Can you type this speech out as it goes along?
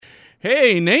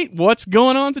Hey, Nate, what's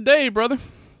going on today, brother?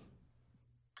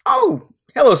 Oh,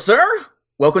 hello, sir.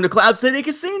 Welcome to Cloud City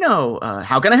Casino.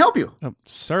 How can I help you?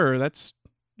 Sir, that's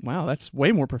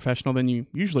way more professional than you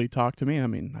usually talk to me. I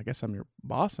mean, I guess I'm your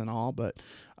boss and all, but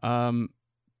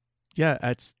yeah,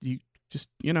 it's you just,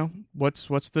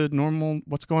 what's the normal,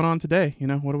 what's going on today?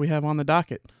 What do we have on the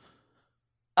docket?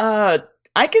 I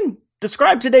can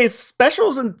describe today's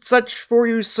specials and such for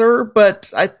you, sir,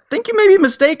 but I think you may be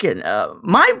mistaken.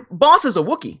 My boss is a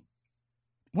Wookiee.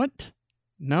 What?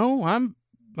 No, I'm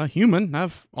a human.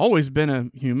 I've always been a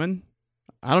human.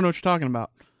 I don't know what you're talking about.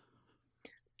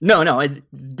 No,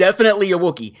 it's definitely a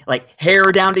Wookiee. Like,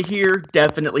 hair down to here,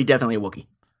 definitely a Wookiee.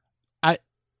 I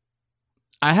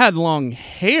had long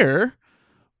hair,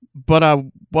 but I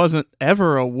wasn't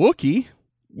ever a Wookiee.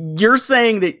 You're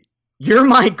saying that you're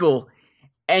Michael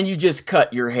and you just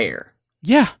cut your hair.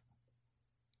 Yeah.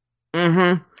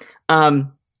 Mm-hmm.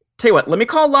 Tell you what, let me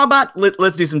call Lawbot.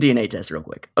 Let's do some DNA tests real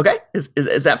quick. Okay?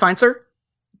 Is that fine, sir?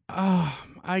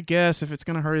 I guess if it's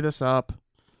gonna hurry this up.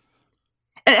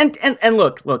 And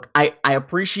look, I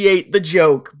appreciate the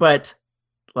joke, but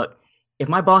look, if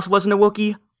my boss wasn't a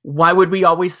Wookiee, why would we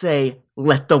always say,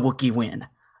 let the Wookiee win?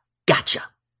 Gotcha.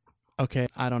 Okay,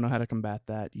 I don't know how to combat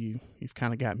that. You've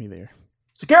kind of got me there.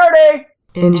 Security!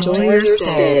 Enjoy your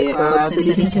stay at Cloud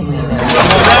City Casino. What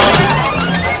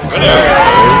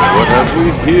have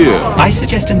we here? I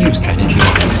suggest a new strategy. You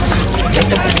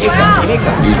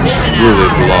truly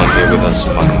belong here with us,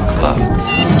 Michael Cloud.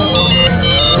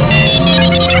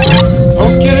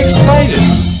 Don't get excited.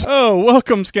 Oh,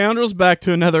 welcome, scoundrels, back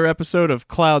to another episode of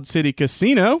Cloud City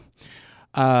Casino.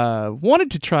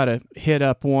 Wanted to try to hit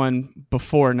up one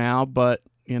before now, but,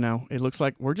 it looks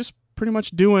like we're just pretty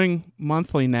much doing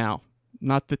monthly now.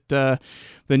 Not that the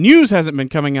news hasn't been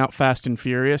coming out fast and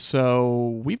furious,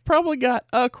 so we've probably got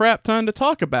a crap ton to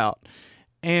talk about.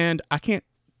 And I can't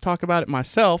talk about it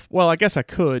myself. Well, I guess I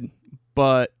could,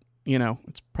 but,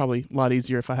 it's probably a lot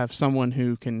easier if I have someone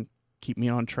who can keep me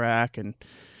on track and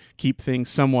keep things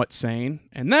somewhat sane.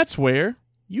 And that's where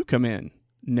you come in,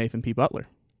 Nathan P. Butler.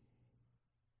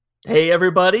 Hey,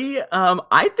 everybody.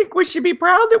 I think we should be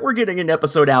proud that we're getting an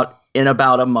episode out in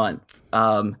about a month.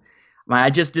 I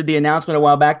just did the announcement a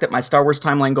while back that my Star Wars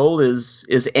Timeline Gold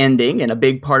is ending, and a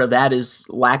big part of that is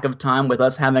lack of time with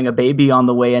us having a baby on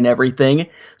the way and everything.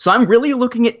 So I'm really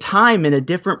looking at time in a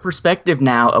different perspective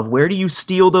now of where do you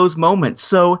steal those moments.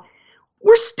 So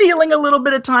we're stealing a little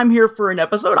bit of time here for an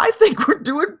episode. I think we're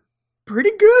doing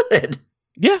pretty good.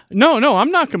 Yeah, no,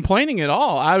 I'm not complaining at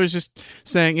all. I was just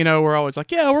saying, we're always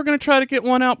like, yeah, we're going to try to get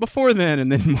one out before then.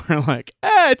 And then we're like,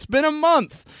 it's been a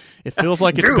month. It feels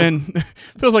like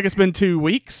it's been 2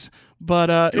 weeks,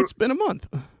 but it's been a month.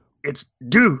 It's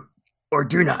do or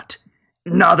do not.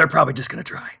 No, they're probably just going to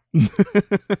try.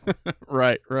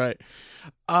 Right.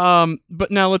 But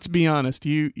now let's be honest.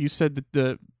 You said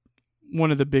that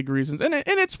one of the big reasons, and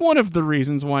it's one of the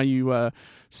reasons why you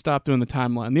stopped doing the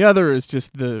timeline. The other is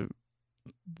just the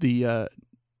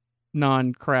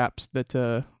non-craps that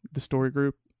the story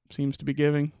group seems to be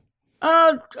giving.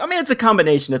 It's a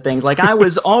combination of things. Like, I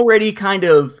was already kind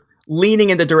of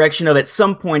leaning in the direction of at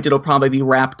some point it'll probably be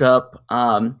wrapped up.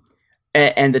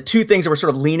 And the two things that were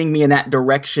sort of leaning me in that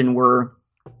direction were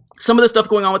some of the stuff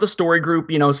going on with the story group,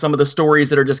 some of the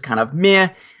stories that are just kind of meh.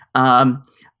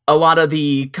 A lot of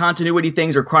the continuity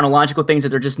things or chronological things that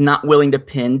they're just not willing to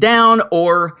pin down,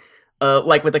 or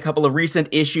like with a couple of recent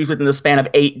issues within the span of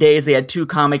 8 days, they had 2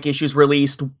 comic issues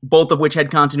released, both of which had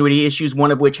continuity issues,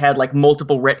 one of which had like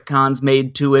multiple retcons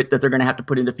made to it that they're going to have to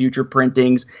put into future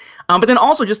printings. But then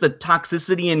also just the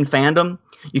toxicity in fandom.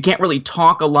 You can't really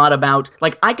talk a lot about,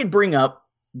 like, I could bring up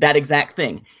that exact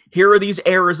thing. Here are these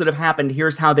errors that have happened.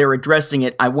 Here's how they're addressing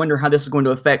it. I wonder how this is going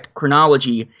to affect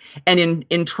chronology. And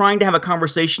in trying to have a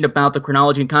conversation about the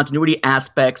chronology and continuity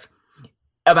aspects,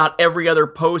 about every other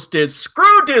post is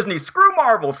screw Disney, screw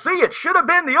Marvel. See, it should have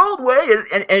been the old way,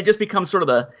 and it just becomes sort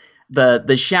of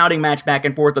the shouting match back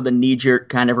and forth of the knee-jerk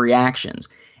kind of reactions,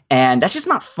 and that's just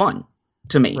not fun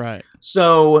to me. Right.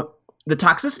 So the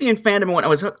toxicity in fandom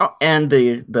and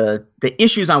the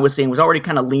issues I was seeing was already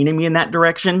kind of leaning me in that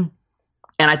direction,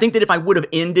 and I think that if I would have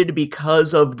ended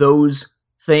because of those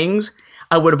things,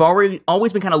 I would have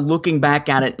always been kind of looking back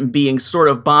at it and being sort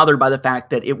of bothered by the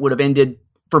fact that it would have ended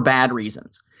for bad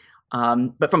reasons.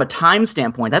 But from a time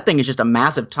standpoint, that thing is just a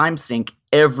massive time sink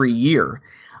every year.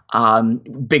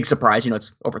 Big surprise,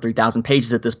 it's over 3,000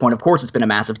 pages at this point. Of course, it's been a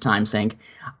massive time sink.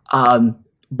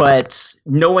 But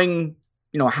knowing,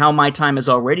 how my time is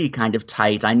already kind of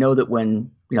tight, I know that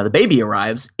when, the baby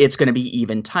arrives, it's going to be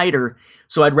even tighter.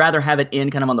 So I'd rather have it in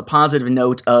kind of on the positive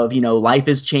note of, life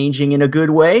is changing in a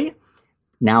good way.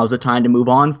 now's the time to move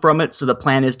on from it. So the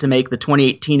plan is to make the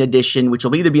 2018 edition, which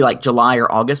will either be like July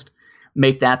or August,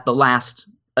 make that the last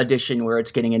edition where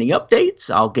it's getting any updates.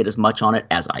 I'll get as much on it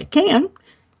as I can,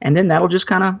 and then that'll just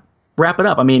kind of wrap it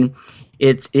up. I mean,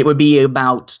 it would be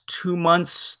about 3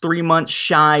 months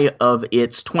shy of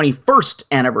its 21st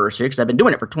anniversary, because I've been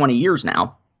doing it for 20 years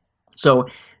now. So,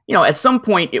 at some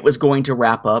point it was going to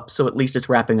wrap up, so at least it's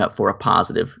wrapping up for a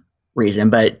positive reason.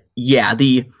 But yeah,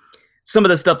 some of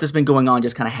the stuff that's been going on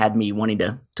just kind of had me wanting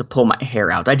to pull my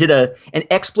hair out. I did an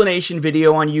explanation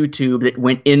video on YouTube that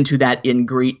went into that in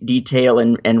great detail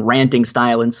and ranting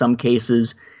style in some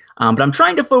cases. But I'm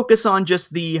trying to focus on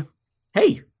just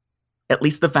at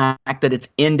least the fact that it's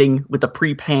ending with a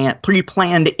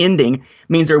pre-planned ending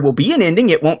means there will be an ending.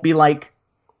 It won't be like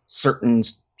certain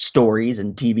stories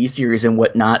and TV series and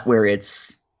whatnot where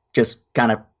it's just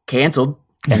kind of canceled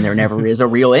and there never is a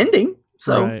real ending.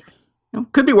 So, right.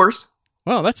 Could be worse.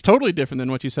 Well, that's totally different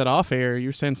than what you said off air. You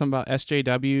were saying something about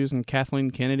SJWs and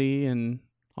Kathleen Kennedy and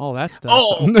all that stuff.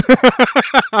 Oh,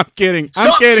 I'm kidding. Stop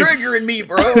I'm kidding. triggering me,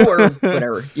 bro, or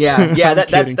whatever. Yeah.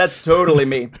 That's totally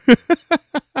me.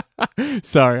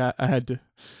 Sorry, I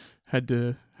had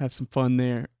to have some fun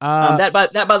there. That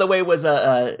by the way was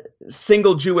a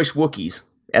single Jewish Wookiees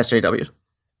SJW.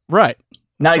 Right.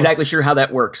 Not exactly sure how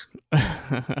that works.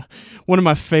 One of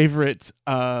my favorite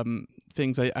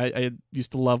things I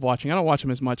used to love watching. I don't watch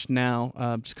them as much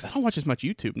now, just because I don't watch as much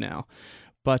YouTube now.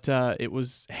 But it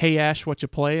was Hey Ash, What You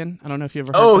Playing? I don't know if you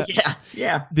ever heard that.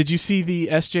 Yeah. Did you see the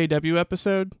SJW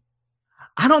episode?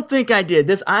 I don't think I did.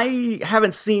 I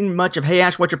haven't seen much of Hey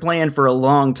Ash, What You Playing for a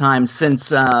long time,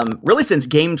 since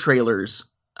game trailers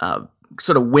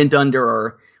sort of went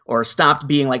under or stopped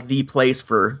being like the place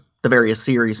for the various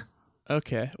series.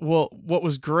 Okay. Well, what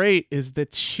was great is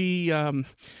that she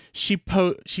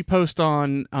post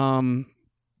on some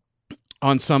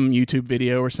YouTube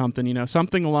video or something,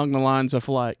 something along the lines of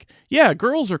like, yeah,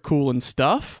 girls are cool and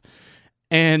stuff.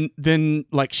 And then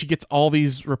like she gets all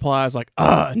these replies like,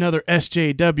 another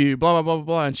SJW, blah, blah, blah, blah,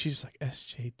 blah. And she's like,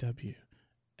 SJW,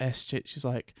 she's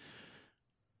like,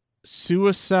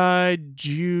 suicide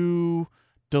Jew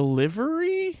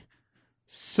delivery?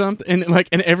 Something,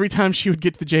 and every time she would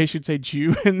get to the J, she would say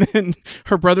Jew, and then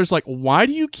her brother's like, "Why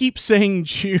do you keep saying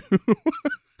Jew?"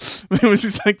 It was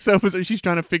just like so. She's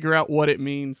trying to figure out what it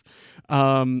means,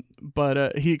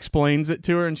 but he explains it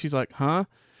to her, and she's like, "Huh?"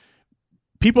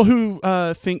 People who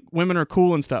think women are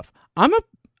cool and stuff. I'm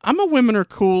a women are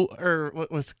cool, or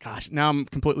what was? Gosh, now I'm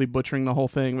completely butchering the whole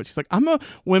thing. But she's like, "I'm a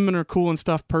women are cool and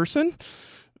stuff person."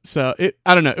 So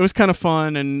I don't know. It was kind of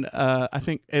fun, and I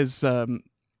think as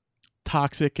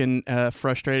toxic and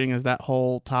frustrating as that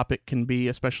whole topic can be,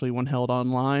 especially when held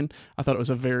online, I thought it was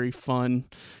a very fun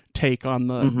take on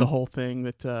the whole thing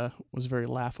that was very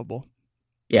laughable.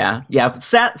 Yeah.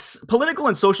 Political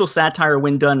and social satire,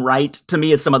 when done right, to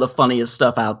me is some of the funniest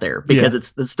stuff out there, because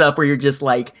it's the stuff where you're just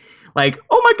like, oh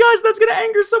my gosh, that's going to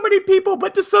anger so many people,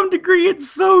 but to some degree it's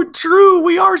so true.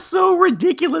 We are so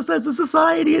ridiculous as a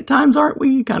society at times, aren't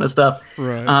we? Kind of stuff.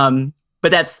 Right.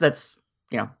 But that's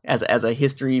as a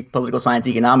history, political science,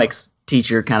 economics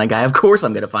teacher kind of guy, of course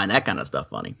I'm going to find that kind of stuff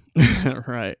funny.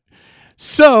 Right.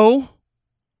 So,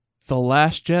 The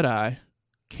Last Jedi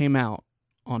came out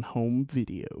on home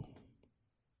video.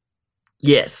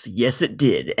 Yes, it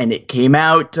did. And it came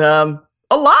out a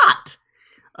lot.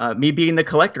 Me being the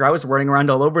collector, I was running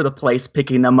around all over the place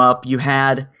picking them up. You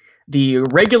had the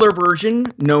regular version,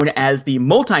 known as the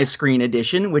multi-screen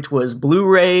edition, which was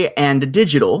Blu-ray and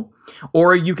digital.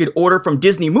 Or you could order from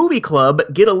Disney Movie Club,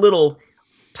 get a little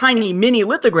tiny mini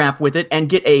lithograph with it, and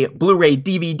get a Blu-ray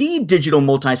DVD digital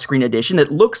multi-screen edition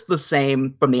that looks the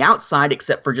same from the outside,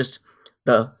 except for just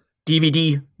the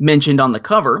DVD mentioned on the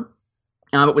cover.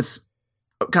 It was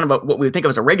kind of what we would think of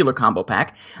as a regular combo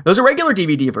pack. There was a regular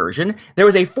DVD version. There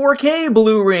was a 4K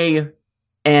Blu-ray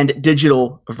and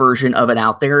digital version of it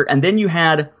out there. And then you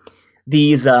had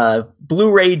these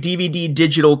Blu-ray DVD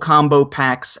digital combo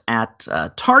packs at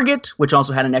Target, which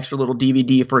also had an extra little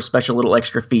DVD for a special little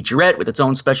extra featurette with its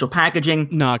own special packaging.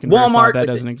 No, I can verify that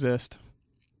doesn't exist.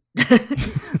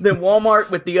 Then Walmart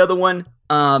with the other one,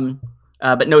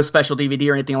 but no special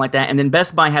DVD or anything like that. And then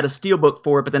Best Buy had a steelbook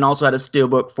for it, but then also had a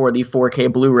steelbook for the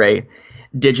 4K Blu-ray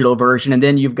digital version. And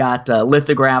then you've got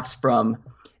lithographs from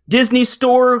Disney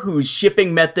Store, whose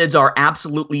shipping methods are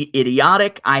absolutely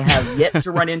idiotic. I have yet to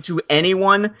run into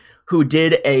anyone who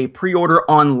did a pre-order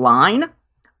online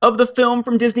of the film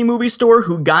from Disney Movie Store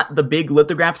who got the big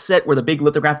lithograph set, where the big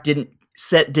lithograph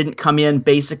didn't come in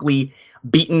basically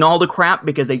beaten all the crap,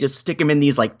 because they just stick them in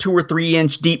these like 2 or 3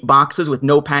 inch deep boxes with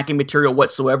no packing material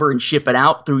whatsoever and ship it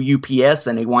out through UPS,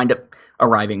 and they wind up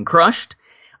arriving crushed.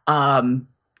 Um,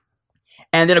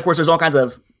 and then, of course, there's all kinds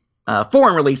of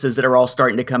foreign releases that are all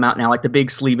starting to come out now, like the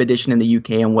big sleeve edition in the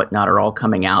UK and whatnot are all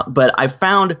coming out. But I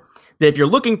found that if you're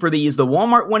looking for these, the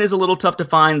Walmart one is a little tough to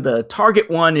find. The Target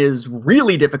one is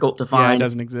really difficult to find. Yeah, it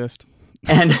doesn't exist.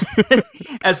 And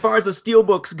as far as the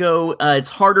steelbooks go, it's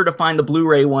harder to find the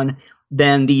Blu-ray one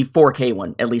than the 4K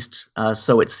one, at least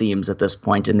so it seems at this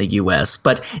point in the US.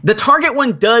 But the Target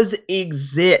one does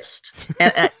exist.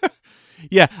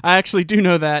 Yeah, I actually do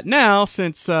know that now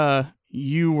since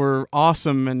you were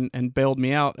awesome and bailed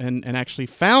me out and actually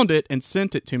found it and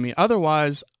sent it to me.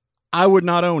 Otherwise, I would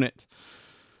not own it.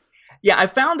 Yeah, I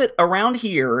found that around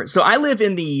here, so I live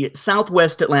in the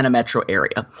Southwest Atlanta metro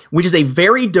area, which is a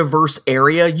very diverse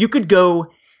area. You could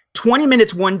go 20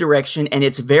 minutes one direction, and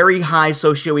it's very high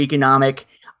socioeconomic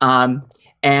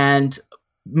and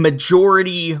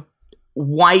majority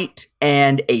white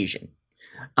and Asian.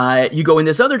 You go in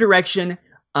this other direction,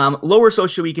 lower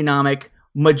socioeconomic,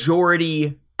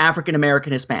 majority African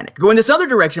American, Hispanic. Go in this other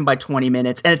direction by 20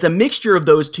 minutes, and it's a mixture of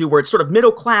those two where it's sort of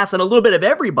middle class and a little bit of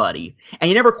everybody, and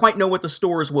you never quite know what the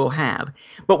stores will have.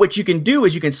 But what you can do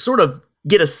is you can sort of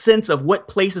get a sense of what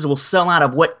places will sell out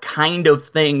of what kind of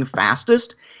thing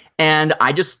fastest, and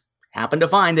I just happen to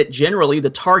find that generally the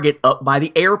Target up by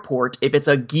the airport, if it's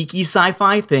a geeky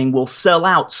sci-fi thing, will sell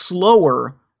out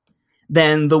slower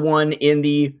than the one in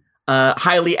the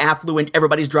highly affluent,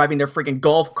 everybody's driving their freaking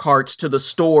golf carts to the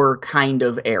store kind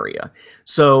of area.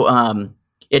 So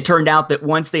it turned out that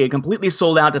once they had completely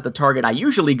sold out at the Target I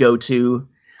usually go to,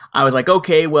 I was like,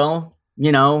 okay, well,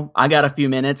 I got a few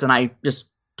minutes, and I just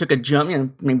took a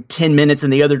jump, 10 minutes in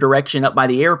the other direction up by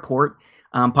the airport,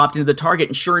 popped into the Target,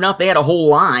 and sure enough, they had a whole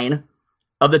line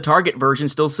of the Target version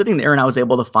still sitting there, and I was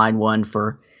able to find one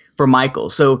for Michael.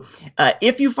 So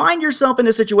if you find yourself in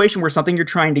a situation where something you're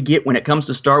trying to get when it comes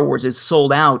to Star Wars is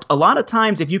sold out, a lot of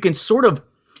times if you can sort of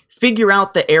figure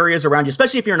out the areas around you,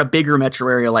 especially if you're in a bigger metro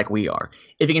area like we are,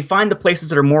 if you can find the places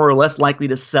that are more or less likely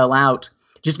to sell out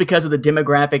just because of the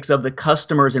demographics of the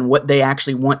customers and what they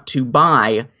actually want to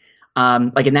buy,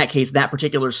 like in that case, that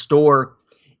particular store,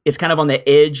 it's kind of on the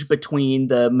edge between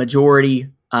the majority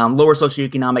lower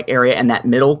socioeconomic area and that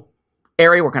middle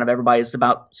area where kind of everybody's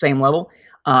about same level.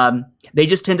 They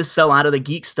just tend to sell out of the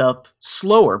geek stuff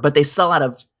slower, but they sell out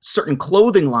of certain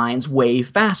clothing lines way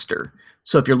faster.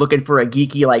 So if you're looking for a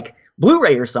geeky like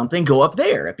Blu-ray or something, go up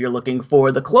there. If you're looking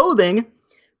for the clothing,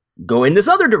 go in this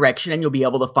other direction and you'll be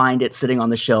able to find it sitting on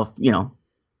the shelf,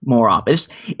 more often.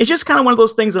 It's just kind of one of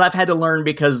those things that I've had to learn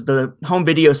because the home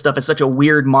video stuff is such a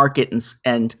weird market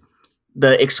and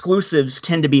the exclusives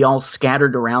tend to be all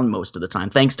scattered around most of the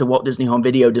time, thanks to Walt Disney Home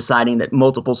Video deciding that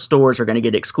multiple stores are going to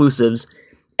get exclusives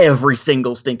every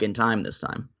single stinking time this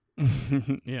time.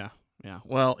 Yeah.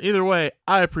 Well, either way,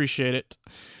 I appreciate it.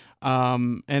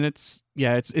 And it's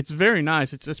very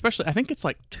nice. It's especially, I think it's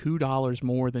like $2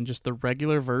 more than just the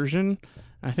regular version.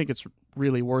 I think it's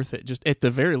really worth it, just at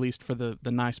the very least for the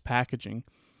nice packaging.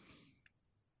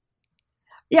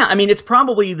 Yeah, I mean, it's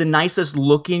probably the nicest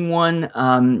looking one.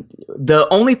 The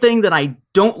only thing that I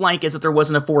don't like is that there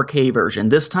wasn't a 4K version.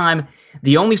 This time,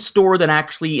 the only store that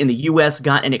actually in the US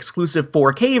got an exclusive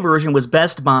 4K version was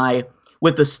Best Buy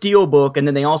with the Steelbook, and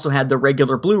then they also had the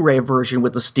regular Blu-ray version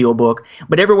with the Steelbook.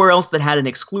 But everywhere else that had an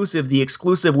exclusive, the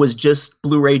exclusive was just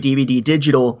Blu-ray, DVD,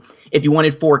 digital. If you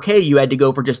wanted 4K, you had to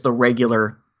go for just the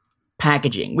regular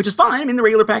packaging, which is fine. I mean, the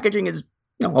regular packaging is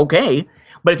okay.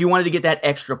 But if you wanted to get that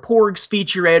extra Porgs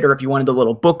featurette, or if you wanted the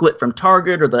little booklet from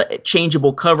Target or the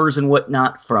changeable covers and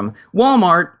whatnot from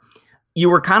Walmart, you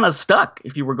were kind of stuck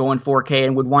if you were going 4K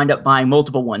and would wind up buying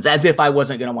multiple ones, as if I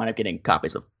wasn't going to wind up getting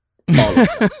copies of all of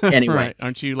them. Anyway. Right.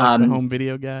 Aren't you like the home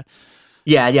video guy?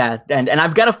 Yeah. And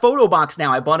I've got a photo box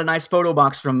now. I bought a nice photo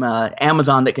box from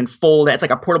Amazon that can fold. It's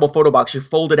like a portable photo box. You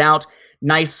fold it out.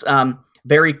 Nice,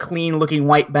 very clean looking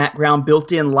white background,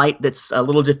 built-in light that's a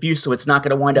little diffuse, so it's not going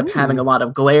to wind up having a lot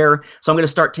of glare. So I'm going to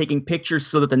start taking pictures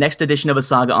so that the next edition of A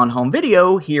Saga on Home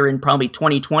Video here in probably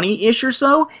 2020-ish or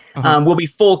so will be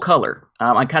full color.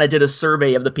 I kind of did a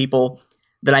survey of the people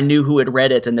that I knew who had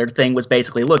read it, and their thing was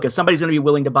basically, look, if somebody's going to be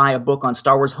willing to buy a book on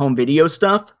Star Wars home video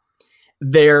stuff,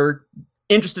 they're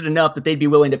interested enough that they'd be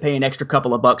willing to pay an extra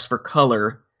couple of bucks for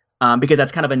color. Because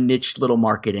that's kind of a niche little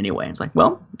market anyway. It's like,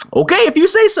 well, okay, if you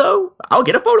say so, I'll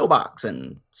get a photo box.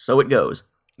 And so it goes.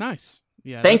 Nice.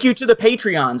 Yeah. Thank you to the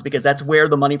Patreons, because that's where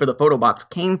the money for the photo box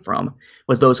came from,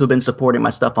 was those who've been supporting my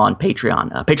stuff on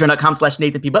Patreon.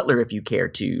 Patreon.com/Nathan P. Butler if you care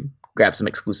to grab some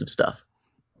exclusive stuff.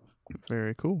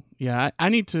 Very cool. Yeah, I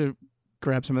need to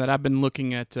grab some of that. I've been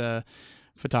looking at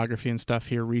photography and stuff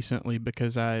here recently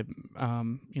because I've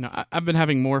been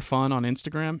having more fun on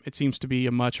Instagram. It seems to be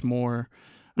a much more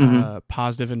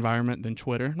positive environment than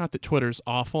Twitter. Not that Twitter's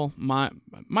awful. My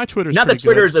Twitter's Not that pretty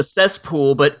good. Twitter's a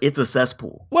cesspool, but it's a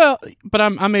cesspool. Well, but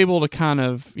I'm able to kind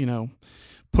of,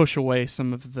 push away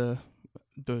some of the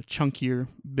chunkier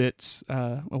bits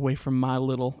away from my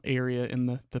little area in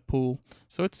the pool.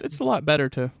 So it's a lot better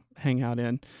to hang out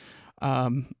in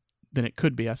than it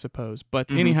could be, I suppose. But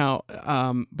anyhow,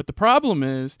 but the problem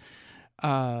is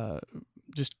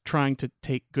just trying to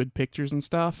take good pictures and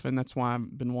stuff, and that's why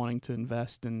I've been wanting to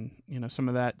invest in some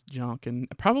of that junk. And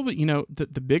probably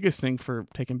the biggest thing for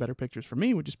taking better pictures for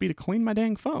me would just be to clean my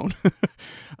dang phone.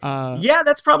 Yeah,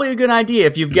 that's probably a good idea.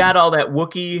 If you've got all that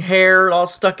Wookiee hair all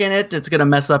stuck in it, it's gonna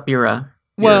mess up your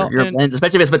lens,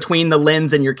 especially if it's between the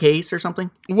lens and your case or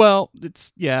something. Well,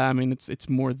 it's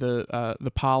more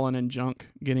the pollen and junk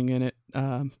getting in it.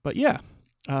 But yeah,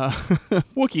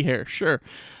 Wookiee hair, sure.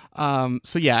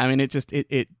 So yeah,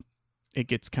 it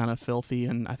gets kind of filthy,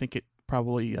 and I think it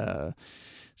probably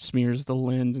smears the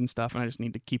lens and stuff, and I just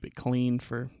need to keep it clean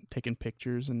for taking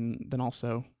pictures, and then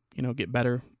also get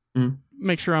better.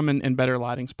 Make sure I'm in better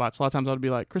lighting spots. A lot of times I'll be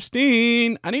like,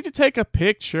 Christine, I need to take a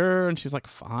picture, and she's like,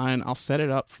 fine, I'll set it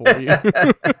up for you.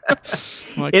 I'm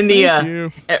like, thank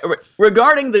you.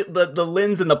 Regarding the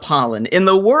lens and the pollen, in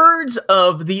the words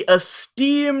of the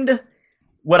esteemed,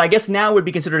 what I guess now would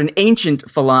be considered an ancient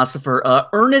philosopher,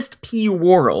 Ernest P.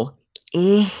 Worrell.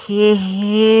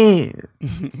 Right.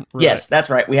 Yes, that's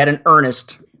right. We had an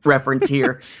Ernest reference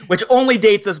here, which only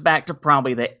dates us back to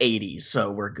probably the 80s, so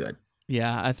we're good.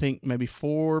 Yeah, I think maybe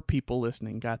 4 people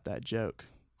listening got that joke.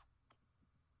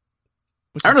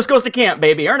 Ernest goes to camp,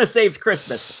 baby. Ernest saves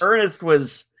Christmas. Ernest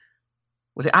was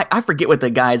it? I forget what the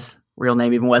guy's real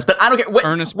name even was, but I don't care.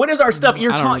 What is our stuff?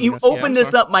 You opened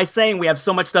this up by saying we have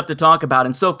so much stuff to talk about,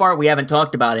 and so far we haven't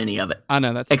talked about any of it. I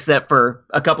know except for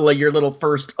a couple of your little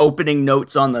first opening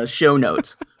notes on the show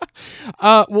notes.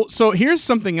 Well, so here's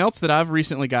something else that I've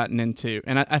recently gotten into,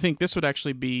 and I think this would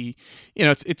actually be,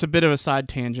 it's a bit of a side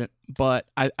tangent, but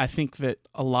I think that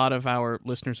a lot of our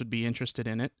listeners would be interested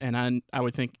in it, and I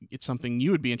would think it's something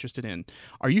you would be interested in.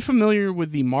 Are you familiar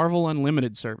with the Marvel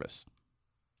Unlimited service?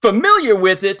 Familiar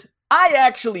with it? I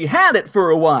actually had it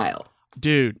for a while.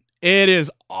 Dude, it is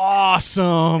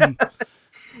awesome.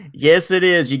 Yes, it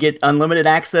is. You get unlimited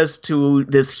access to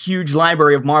this huge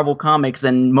library of Marvel comics,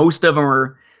 and most of them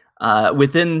are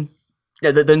within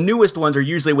the newest ones are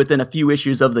usually within a few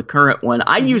issues of the current one.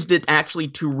 I used it actually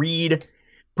to read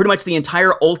pretty much the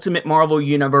entire Ultimate Marvel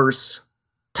Universe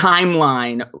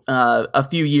timeline a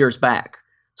few years back.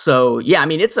 So yeah,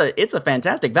 it's a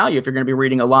fantastic value if you're going to be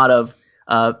reading a lot of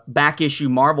back issue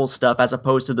Marvel stuff as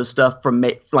opposed to the stuff from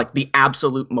like the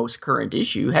absolute most current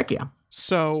issue. Heck yeah.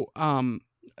 So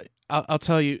I'll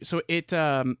tell you. So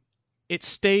it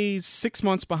stays 6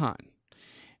 months behind,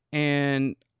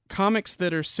 and comics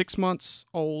that are 6 months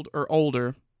old or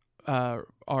older are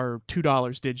 $2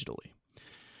 digitally.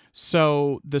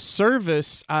 So the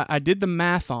service, I did the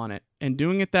math on it, and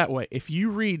doing it that way, if you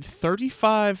read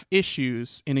 35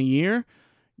 issues in a year,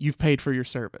 you've paid for your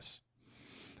service.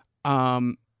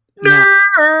 Nerd.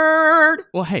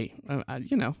 Well, hey,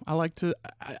 I like to.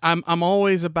 I'm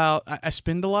always about. I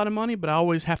spend a lot of money, but I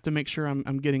always have to make sure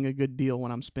I'm getting a good deal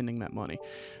when I'm spending that money.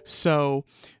 So,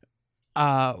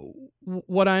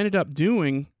 what I ended up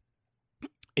doing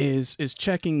is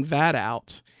checking that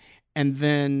out, and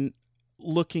then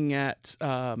looking at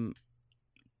the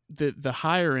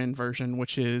higher end version,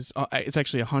 which is it's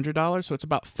actually $100, so it's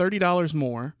about $30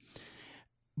 more.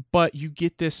 But you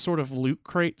get this sort of loot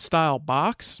crate style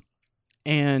box,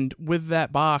 and with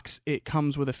that box, it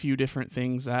comes with a few different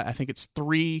things. I think it's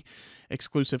 3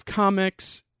 exclusive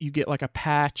comics. You get like a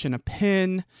patch and a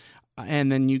pin,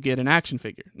 and then you get an action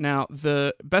figure. Now,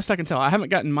 the best I can tell, I haven't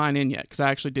gotten mine in yet because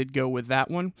I actually did go with that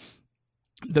one.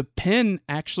 The pin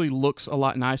actually looks a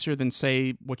lot nicer than,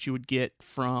 say, what you would get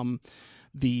from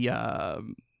the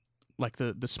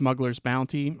the Smuggler's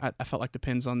Bounty. I felt like the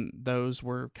pins on those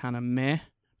were kind of meh.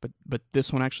 But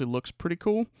this one actually looks pretty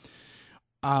cool.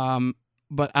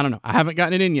 But I don't know. I haven't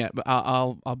gotten it in yet, but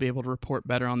I'll be able to report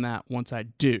better on that once I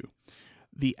do.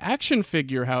 The action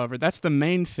figure, however, that's the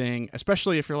main thing,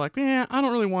 especially if you're like, I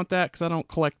don't really want that because I don't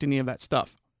collect any of that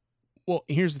stuff. Well,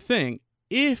 here's the thing.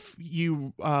 If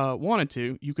you wanted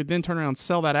to, you could then turn around and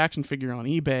sell that action figure on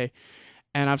eBay,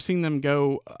 and I've seen them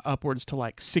go upwards to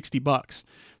like $60.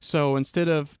 So instead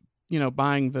of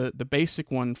buying the basic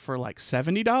one for like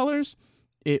 $70,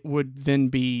 it would then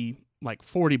be like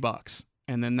 $40,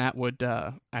 and then that would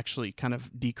actually kind of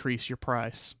decrease your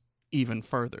price even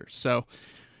further. So,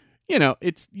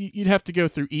 you'd have to go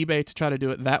through eBay to try to do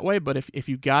it that way. But if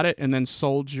you got it and then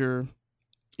sold your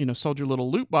little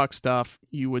loot box stuff,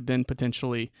 you would then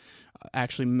potentially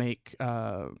actually make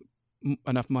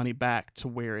enough money back to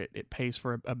where it pays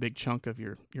for a big chunk of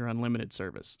your unlimited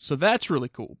service. So that's really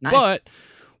cool. Nice. But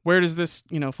where does this,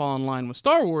 fall in line with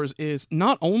Star Wars is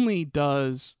not only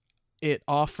does it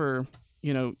offer,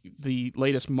 the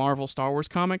latest Marvel Star Wars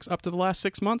comics up to the last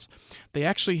 6 months, they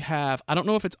actually have, I don't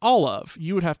know if it's all of,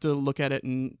 you would have to look at it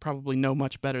and probably know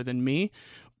much better than me,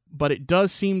 but it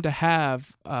does seem to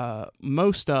have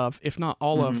most of, if not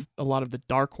all of, a lot of the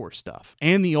Dark Horse stuff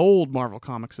and the old Marvel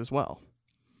comics as well.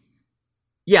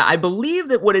 Yeah, I believe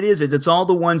that what it is it's all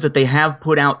the ones that they have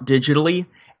put out digitally.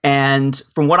 And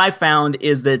from what I found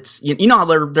is that, how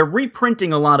they're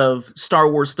reprinting a lot of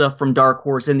Star Wars stuff from Dark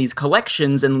Horse in these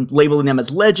collections and labeling them as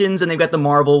legends. And they've got the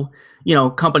Marvel,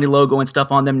 company logo and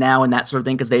stuff on them now and that sort of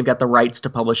thing because they've got the rights to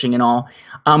publishing and all.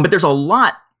 But there's a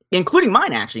lot, including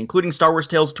mine, actually, including Star Wars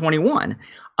Tales 21,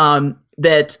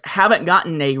 that haven't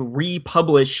gotten a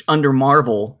republish under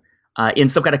Marvel in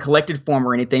some kind of collected form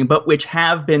or anything, but which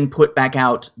have been put back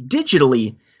out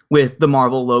digitally with the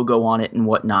Marvel logo on it and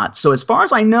whatnot. So as far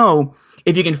as I know,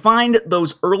 if you can find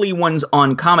those early ones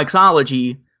on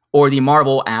Comixology or the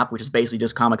Marvel app, which is basically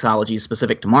just Comixology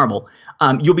specific to Marvel,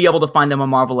 you'll be able to find them on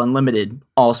Marvel Unlimited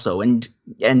also. And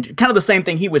kind of the same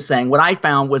thing he was saying, what I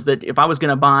found was that if I was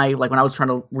going to buy, like when I was trying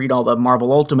to read all the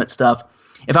Marvel Ultimate stuff,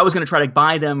 if I was going to try to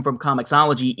buy them from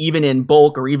Comixology, even in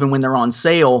bulk or even when they're on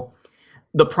sale,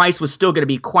 the price was still going to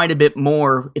be quite a bit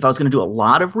more if I was going to do a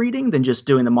lot of reading than just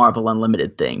doing the Marvel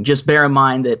Unlimited thing. Just bear in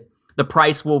mind that the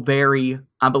price will vary,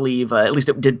 I believe, at least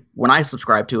it did when I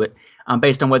subscribed to it,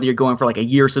 based on whether you're going for like a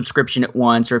year subscription at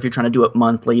once or if you're trying to do it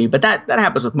monthly. But that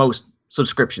happens with most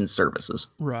subscription services.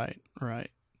 Right.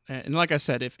 And like I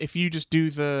said, if you just do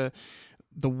the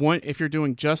one, if you're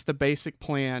doing just the basic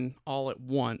plan all at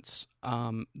once,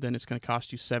 then it's going to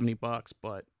cost you $70,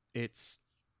 but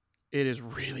it is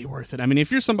really worth it. I mean,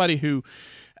 if you're somebody who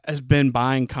has been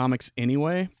buying comics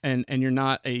anyway, and you're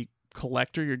not a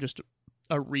collector, you're just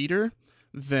a reader,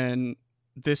 then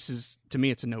this is, to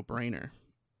me, it's a no-brainer.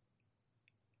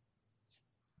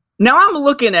 Now I'm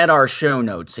looking at our show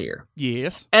notes here.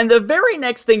 Yes. And the very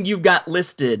next thing you've got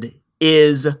listed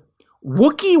is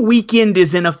Wookiee Weekend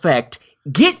is in effect.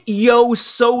 Get yo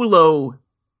solo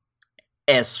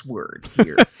S-word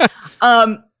here.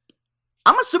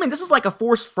 I'm assuming this is like a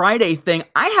Force Friday thing.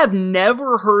 I have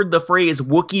never heard the phrase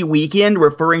Wookiee Weekend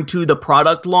referring to the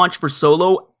product launch for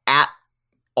Solo at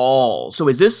all. So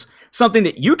is this something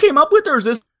that you came up with, or is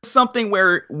this something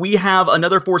where we have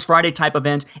another Force Friday type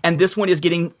event and this one is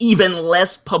getting even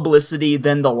less publicity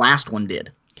than the last one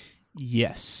did?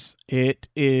 Yes, it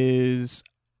is.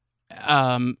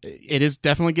 It is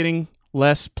definitely getting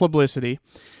less publicity.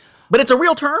 But it's a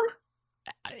real term?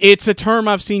 It's a term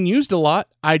I've seen used a lot.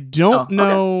 I don't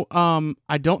know.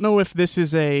 I don't know if this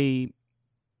is a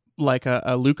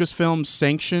Lucasfilm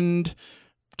sanctioned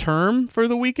term for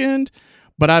the weekend,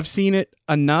 but I've seen it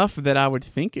enough that I would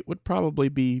think it would probably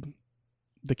be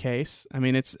the case. I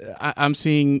mean, I'm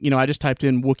seeing, I just typed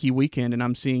in Wookiee Weekend and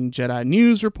I'm seeing Jedi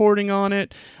News reporting on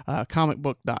it,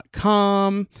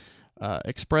 comicbook.com,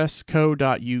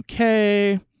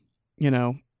 expressco.uk,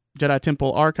 Jedi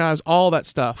Temple Archives, all that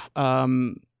stuff.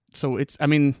 So it's, I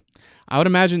mean, I would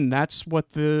imagine that's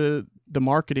what the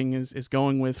marketing is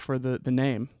going with for the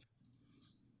name.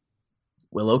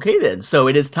 Well, okay then. So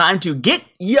it is time to get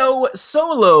yo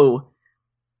solo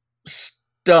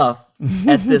stuff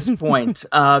at this point.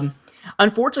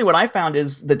 Unfortunately, what I found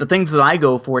is that the things that I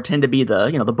go for tend to be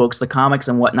the books, the comics,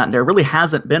 and whatnot. And there really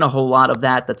hasn't been a whole lot of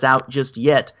that's out just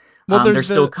yet. Well, they're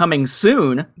still coming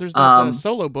soon. There's that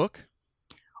solo book.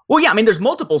 Well, yeah, I mean, there's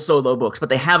multiple solo books, but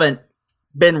they haven't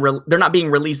been. They're not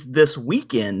being released this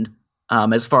weekend,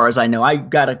 as far as I know. I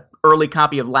got an early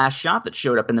copy of Last Shot that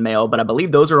showed up in the mail, but I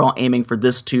believe those are all aiming for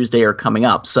this Tuesday or coming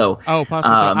up. So,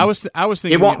 possibly. So I was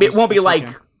thinking it won't be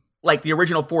like the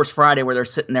original Force Friday where they're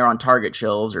sitting there on Target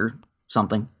shelves or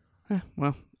something.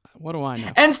 Well, what do I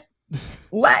know?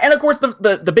 And of course,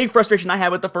 the big frustration I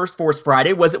had with the first Force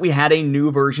Friday was that we had a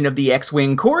new version of the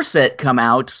X-Wing core set come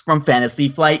out from Fantasy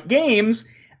Flight Games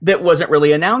that wasn't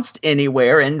really announced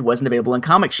anywhere and wasn't available in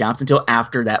comic shops until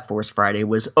after that Force Friday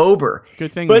was over.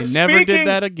 Good thing they never did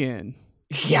that again.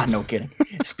 Yeah, no kidding.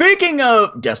 Speaking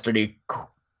of Destiny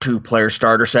 2-player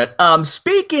starter set,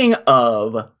 speaking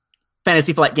of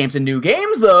Fantasy Flight Games and new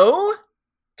games, though,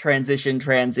 transition.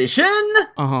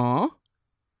 Uh-huh.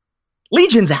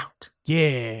 Legion's out.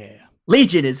 Yeah.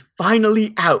 Legion is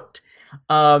finally out.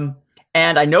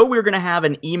 And I know we're going to have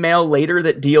an email later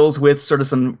that deals with sort of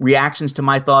some reactions to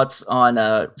my thoughts on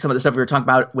some of the stuff we were talking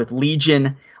about with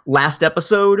Legion last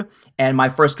episode, and my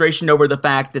frustration over the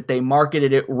fact that they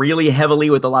marketed it really heavily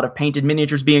with a lot of painted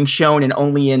miniatures being shown, and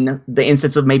only in the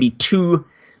instance of maybe 2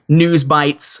 news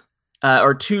bites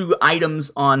or 2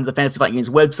 items on the Fantasy Flight Games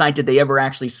website did they ever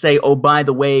actually say, oh, by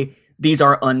the way, these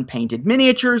are unpainted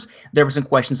miniatures. There were some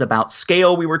questions about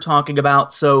scale we were talking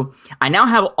about. So I now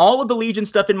have all of the Legion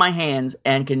stuff in my hands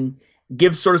and can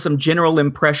give sort of some general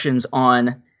impressions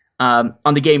on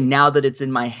the game now that it's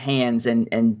in my hands,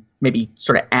 and maybe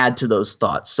sort of add to those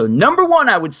thoughts. So number 1,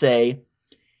 I would say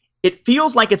it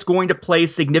feels like it's going to play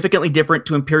significantly different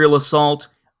to Imperial Assault,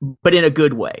 but in a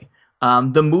good way.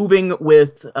 The moving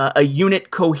with a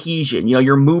unit cohesion.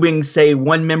 You're moving, say,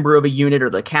 one member of a unit or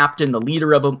the captain, the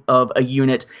leader of a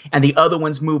unit, and the other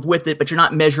ones move with it, but you're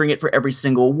not measuring it for every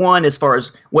single one as far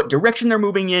as what direction they're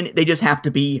moving in. They just have to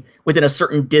be within a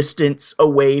certain distance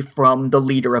away from the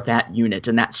leader of that unit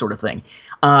and that sort of thing.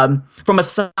 From a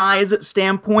size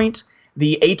standpoint,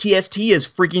 the ATST is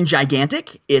freaking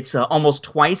gigantic. It's almost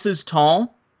twice as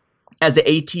tall as the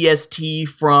ATST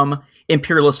from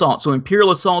Imperial Assault. So Imperial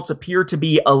Assaults appear to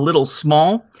be a little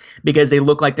small because they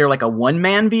look like they're like a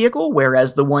one-man vehicle,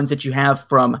 whereas the ones that you have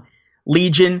from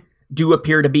Legion do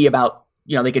appear to be about,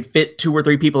 they could fit 2 or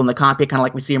 3 people in the cockpit, kind of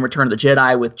like we see in Return of the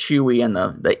Jedi with Chewie and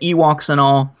the Ewoks and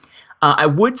all. I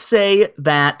would say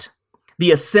that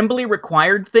the assembly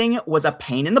required thing was a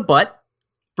pain in the butt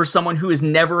for someone who has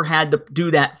never had to do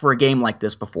that for a game like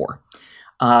this before.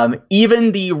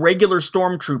 Even the regular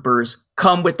stormtroopers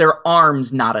come with their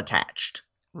arms not attached.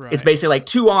 Right. It's basically like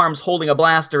 2 arms holding a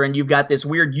blaster, and you've got this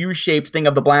weird U-shaped thing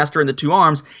of the blaster and the 2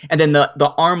 arms, and then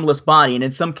the armless body, and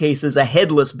in some cases a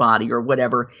headless body or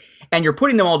whatever, and you're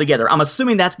putting them all together. I'm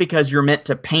assuming that's because you're meant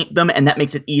to paint them, and that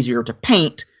makes it easier to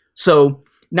paint. So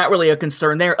not really a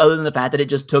concern there, other than the fact that it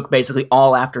just took basically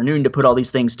all afternoon to put all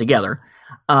these things together.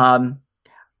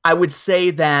 I would say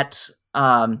that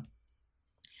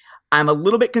I'm a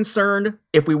little bit concerned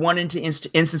if we run into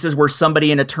instances where somebody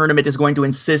in a tournament is going to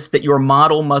insist that your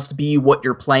model must be what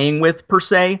you're playing with, per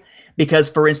se. Because,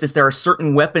 for instance, there are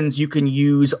certain weapons you can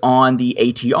use on the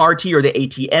ATRT or the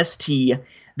ATST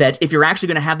that if you're actually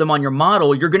going to have them on your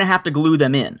model, you're going to have to glue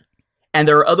them in. And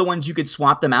there are other ones you could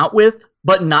swap them out with,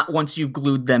 but not once you've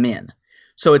glued them in.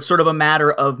 So it's sort of a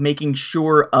matter of making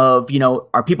sure of,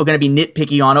 are people going to be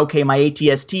nitpicky on, okay, my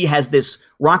ATST has this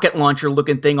rocket launcher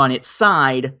looking thing on its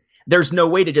side. There's no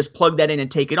way to just plug that in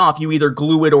and take it off. You either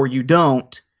glue it or you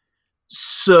don't.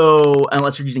 So,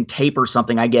 unless you're using tape or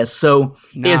something, I guess. So,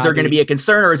 is there going to be a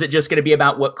concern, or is it just going to be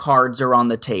about what cards are on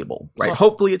the table? Right. So,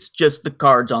 hopefully, it's just the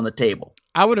cards on the table.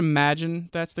 I would imagine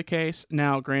that's the case.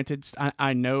 Now, granted,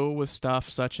 I know with stuff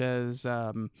such as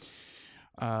Warhammer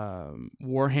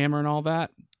and all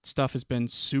that, stuff has been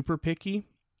super picky.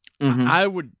 Mm-hmm. I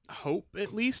would hope,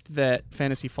 at least, that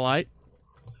Fantasy Flight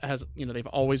has, they've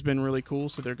always been really cool,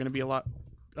 so they're going to be a lot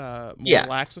more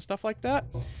lax with stuff like that.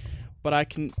 But I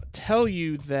can tell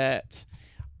you that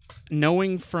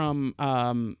knowing from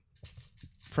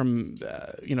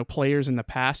players in the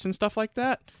past and stuff like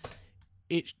that,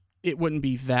 it wouldn't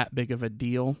be that big of a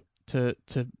deal to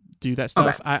do that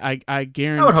stuff. Okay. I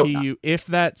guarantee you, if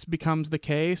that becomes the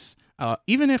case,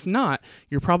 even if not,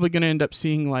 you're probably going to end up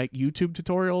seeing like YouTube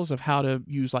tutorials of how to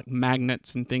use like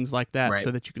magnets and things like that, right, so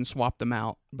that you can swap them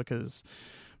out, because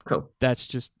that's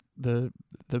just the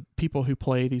people who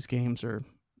play these games are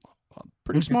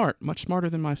pretty smart, much smarter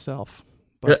than myself,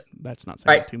 but that's not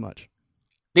saying too much.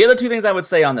 The other 2 things I would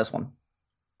say on this one.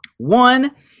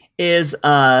 One is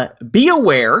be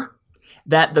aware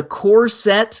that the core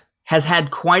set has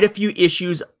had quite a few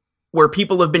issues where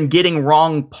people have been getting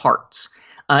wrong parts.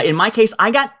 In my case,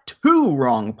 I got 2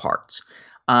 wrong parts.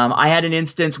 I had an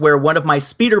instance where one of my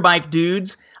speeder bike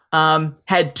dudes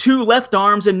had 2 left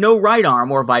arms and no right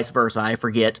arm, or vice versa, I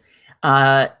forget.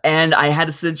 And I had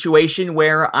a situation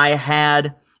where I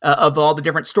had, of all the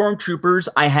different stormtroopers,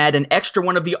 I had an extra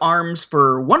one of the arms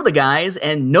for one of the guys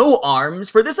and no arms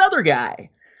for this other guy.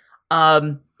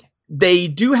 They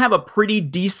do have a pretty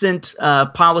decent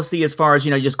policy as far as,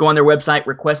 you just go on their website,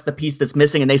 request the piece that's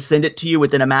missing, and they send it to you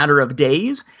within a matter of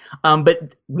days.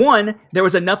 But one, there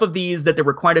was enough of these that there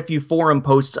were quite a few forum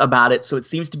posts about it, so it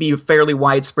seems to be a fairly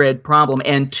widespread problem.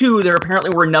 And 2, there apparently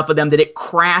were enough of them that it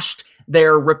crashed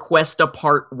their request a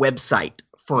part website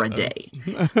for a day.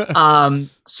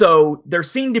 So there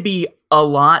seemed to be a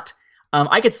lot.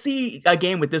 I could see a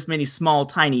game with this many small,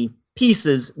 tiny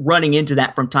pieces running into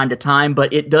that from time to time,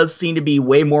 but it does seem to be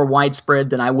way more widespread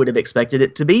than I would have expected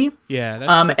it to be. Yeah,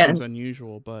 that seems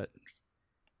unusual, but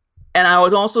And I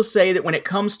would also say that when it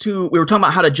comes to, we were talking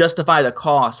about how to justify the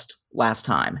cost last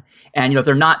time. And, if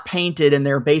they're not painted and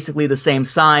they're basically the same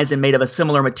size and made of a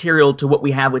similar material to what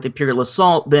we have with Imperial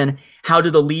Assault, then how do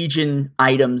the Legion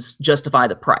items justify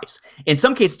the price? In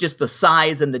some cases, just the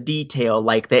size and the detail,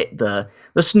 like the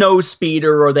Snow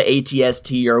Speeder or the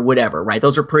ATST or whatever, right?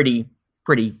 Those are pretty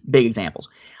big examples.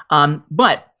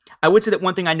 But I would say that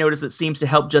one thing I noticed that seems to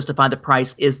help justify the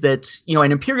price is that,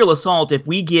 in Imperial Assault, if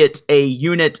we get a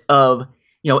unit of,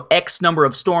 X number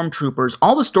of stormtroopers,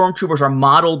 all the stormtroopers are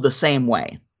modeled the same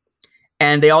way.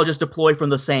 And they all just deploy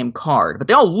from the same card. But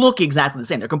they all look exactly the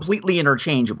same. They're completely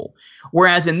interchangeable.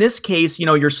 Whereas in this case,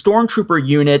 your stormtrooper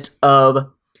unit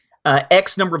of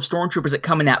X number of stormtroopers that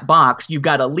come in that box, you've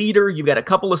got a leader, you've got a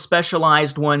couple of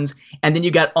specialized ones, and then you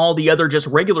got all the other just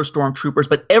regular stormtroopers,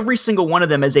 but every single one of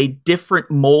them is a different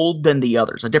mold than the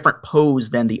others, a different pose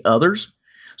than the others.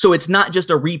 So it's not just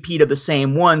a repeat of the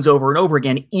same ones over and over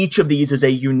again. Each of these is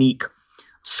a unique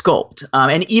sculpt.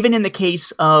 And even in the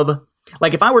case of,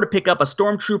 like, if I were to pick up a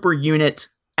stormtrooper unit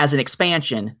as an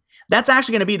expansion, that's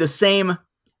actually going to be the same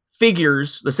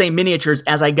figures, the same miniatures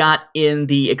as I got in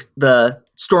the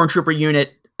stormtrooper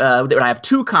unit that I have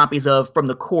 2 copies of from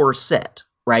the core set,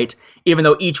 right? Even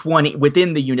though each one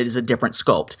within the unit is a different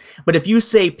sculpt. But if you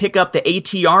say pick up the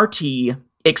ATRT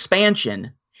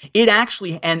expansion, it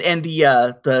actually and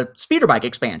the speeder bike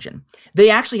expansion, they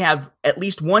actually have at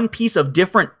least one piece of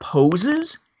different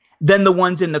poses than the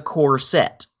ones in the core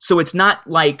set. So it's not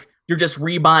like you're just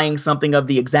rebuying something of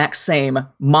the exact same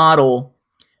model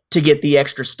to get the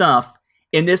extra stuff.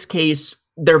 In this case,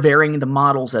 they're varying the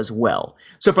models as well.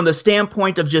 So from the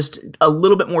standpoint of just a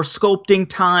little bit more sculpting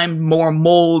time, more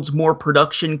molds, more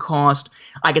production cost,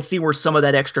 I could see where some of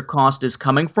that extra cost is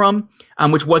coming from,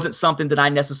 which wasn't something that I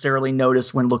necessarily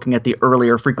noticed when looking at the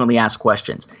earlier frequently asked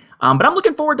questions. But I'm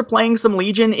looking forward to playing some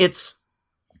Legion. It's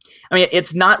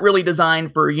not really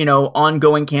designed for,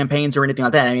 ongoing campaigns or anything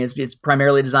like that. I mean, it's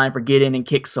primarily designed for get in and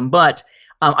kick some butt.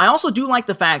 I also do like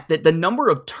the fact that the number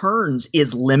of turns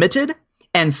is limited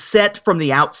and set from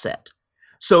the outset.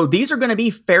 So these are going to be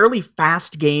fairly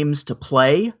fast games to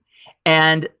play.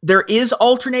 And there is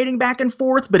alternating back and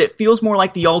forth, but it feels more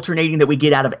like the alternating that we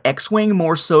get out of X-Wing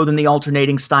more so than the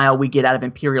alternating style we get out of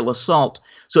Imperial Assault.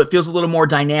 So it feels a little more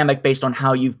dynamic based on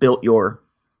how you've built your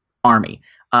army.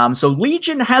 So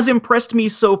Legion has impressed me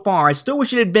so far. I still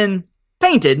wish it had been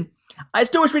painted. I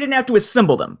still wish we didn't have to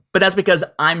assemble them, but that's because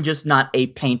I'm just not a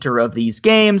painter of these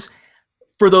games.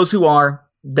 For those who are,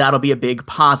 that'll be a big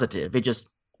positive. It just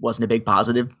wasn't a big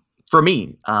positive for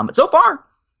me. But so far,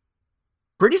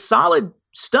 pretty solid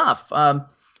stuff.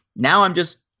 Now I'm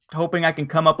just hoping I can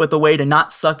come up with a way to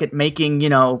not suck at making,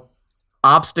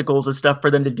 obstacles and stuff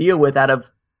for them to deal with out of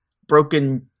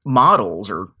broken models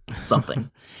or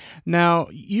something. Now,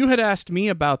 you had asked me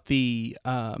about the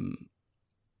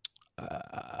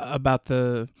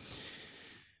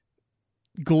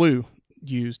glue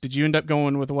used. Did you end up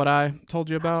going with what I told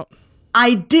you about?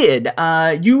 I did.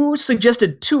 You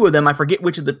suggested 2 of them. I forget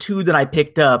which of the 2 that I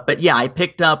picked up, but yeah, I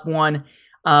picked up one.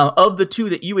 Of the 2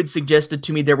 that you had suggested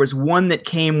to me, there was one that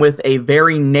came with a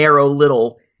very narrow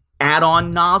little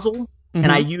add-on nozzle,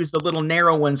 and I used the little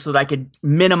narrow one so that I could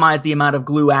minimize the amount of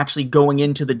glue actually going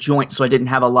into the joint, so I didn't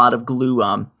have a lot of glue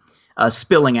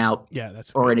spilling out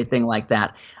or anything like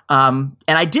that. And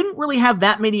I didn't really have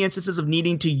that many instances of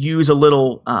needing to use a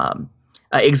little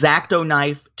X-Acto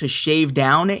knife to shave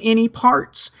down any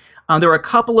parts. There were a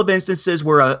couple of instances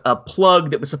where a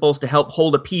plug that was supposed to help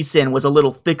hold a piece in was a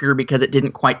little thicker because it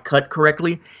didn't quite cut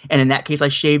correctly, and in that case I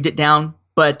shaved it down.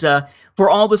 But for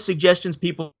all the suggestions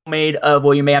people made of,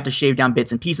 well, you may have to shave down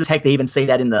bits and pieces, heck, they even say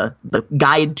that in the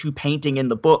guide to painting in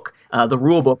the book, the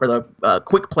rule book, or the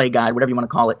quick play guide, whatever you want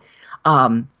to call it,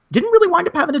 didn't really wind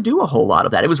up having to do a whole lot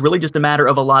of that. It was really just a matter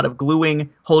of a lot of gluing,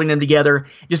 holding them together.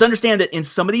 Just understand that in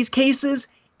some of these cases,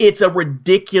 it's a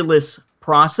ridiculous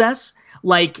process.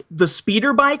 Like, the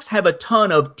speeder bikes have a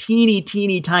ton of teeny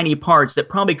tiny parts that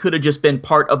probably could have just been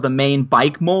part of the main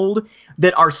bike mold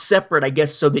that are separate, I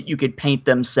guess, so that you could paint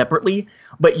them separately.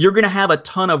 But you're going to have a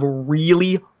ton of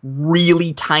really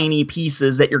tiny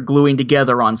pieces that you're gluing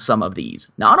together on some of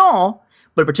these. Not all,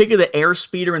 but particularly the air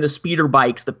speeder and the speeder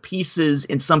bikes, the pieces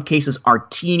in some cases are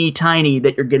teeny tiny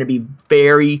that you're going to be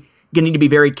need to be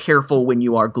very careful when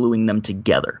you are gluing them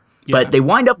together. Yeah. But they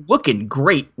wind up looking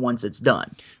great once it's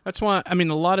done. That's why, I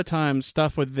mean, a lot of times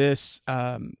stuff with this,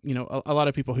 a lot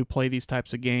of people who play these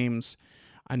types of games,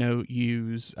 I know,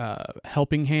 use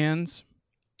helping hands,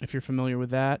 if you're familiar with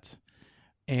that.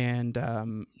 And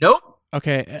nope.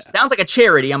 Okay. Sounds like a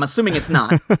charity. I'm assuming it's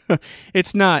not.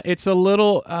 It's not. It's a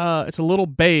little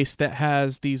base that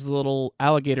has these little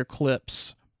alligator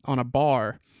clips on a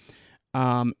bar,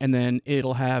 and then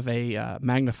it'll have a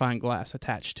magnifying glass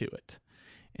attached to it.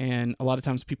 And a lot of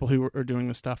times people who are doing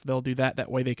this stuff, they'll do that.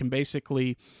 That way they can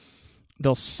basically,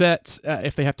 they'll set,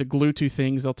 if they have to glue two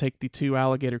things, they'll take the two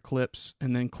alligator clips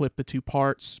and then clip the two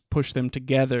parts, push them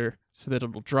together so that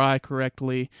it'll dry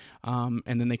correctly. And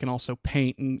then they can also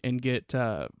paint and get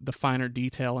the finer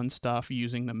detail and stuff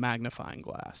using the magnifying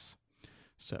glass.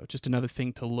 So just another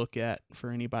thing to look at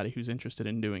for anybody who's interested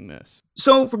in doing this.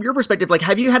 So from your perspective, like,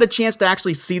 have you had a chance to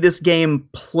actually see this game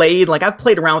played? Like, I've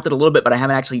played around with it a little bit, but I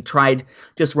haven't actually tried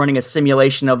just running a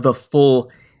simulation of the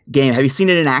full game. Have you seen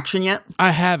it in action yet?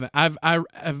 I haven't.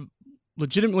 I've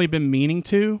legitimately been meaning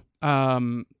to,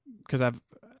 because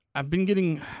I've been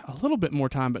getting a little bit more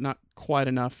time, but not quite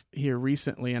enough here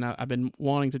recently, and I've been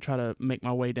wanting to try to make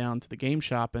my way down to the game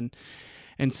shop and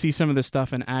see some of this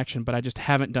stuff in action, but I just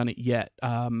haven't done it yet.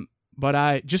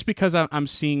 But just because I'm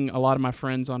seeing a lot of my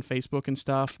friends on Facebook and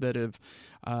stuff that have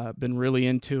been really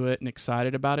into it and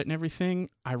excited about it and everything,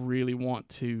 I really want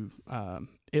to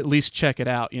at least check it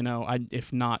out,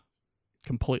 if not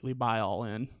completely buy all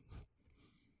in.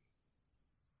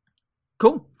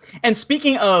 Cool. And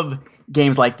speaking of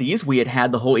games like these, we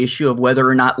had the whole issue of whether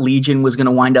or not Legion was going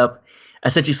to wind up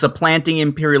essentially supplanting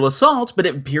Imperial Assault, but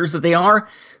it appears that they are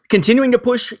continuing to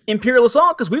push Imperial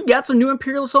Assault because we've got some new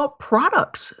Imperial Assault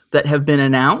products that have been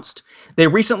announced. They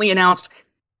recently announced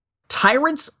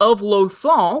Tyrants of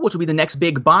Lothal, which will be the next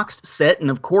big boxed set. And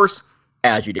of course,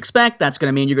 as you'd expect, that's going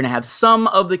to mean you're going to have some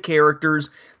of the characters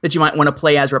that you might want to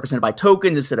play as represented by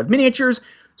tokens instead of miniatures,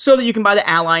 so that you can buy the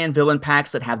ally and villain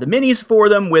packs that have the minis for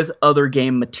them with other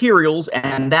game materials.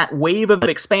 And that wave of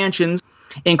expansions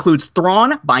includes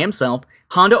Thrawn by himself,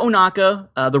 Hondo Ohnaka,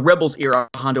 the Rebels era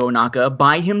Hondo Ohnaka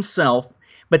by himself,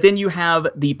 but then you have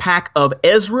the pack of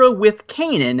Ezra with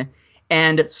Kanan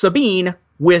and Sabine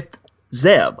with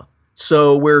Zeb.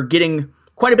 So we're getting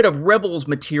quite a bit of Rebels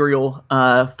material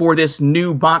for this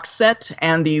new box set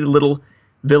and the little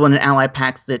villain and ally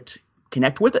packs that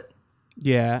connect with it.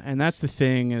 Yeah, and that's the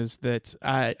thing, is that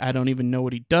I don't even know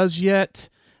what he does yet,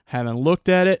 haven't looked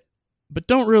at it, but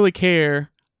don't really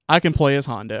care. I can play as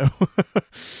Hondo.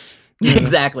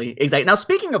 Exactly. Now,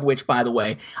 speaking of which, by the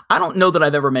way, I don't know that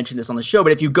I've ever mentioned this on the show,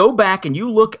 but if you go back and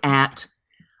you look at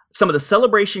some of the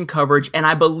Celebration coverage, and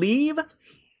I believe,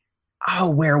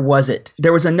 where was it?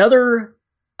 There was another,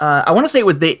 I want to say it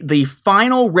was the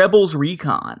final Rebels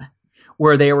Recon,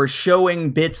 where they were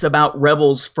showing bits about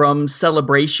Rebels from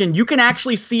Celebration. You can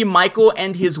actually see Michael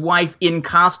and his wife in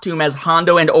costume as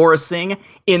Hondo and Aurra Sing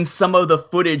in some of the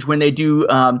footage when they do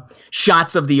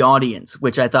shots of the audience,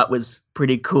 which I thought was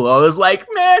pretty cool. I was like,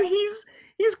 man,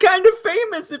 he's kind of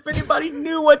famous if anybody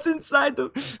knew what's inside the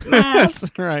mask.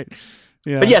 That's right.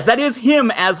 Yeah. But yes, that is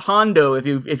him as Hondo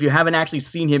if you haven't actually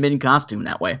seen him in costume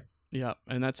that way. Yeah,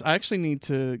 and I actually need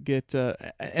to get,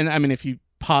 and I mean, if you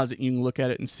pause it, you can look at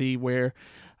it and see where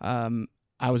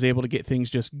I was able to get things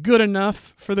just good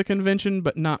enough for the convention,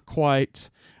 but not quite,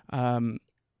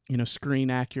 screen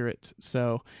accurate.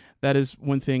 So that is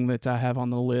one thing that I have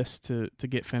on the list to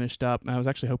get finished up. And I was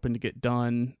actually hoping to get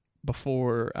done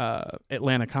before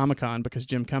Atlanta Comic-Con, because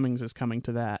Jim Cummings is coming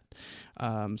to that.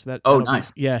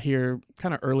 Nice. Here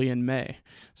kind of early in May.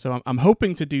 So I'm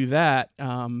hoping to do that,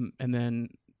 and then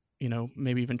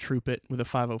maybe even troop it with a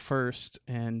 501st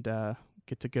and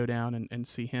get to go down and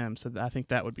see him. So I think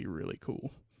that would be really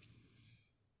cool.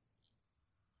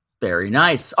 Very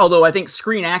nice. Although I think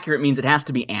screen accurate means it has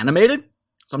to be animated.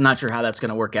 So I'm not sure how that's going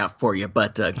to work out for you,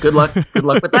 but good luck. Good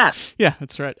luck with that. Yeah,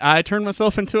 that's right. I turned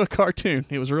myself into a cartoon.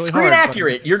 It was really screen hard.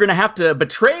 Accurate. You're going to have to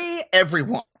betray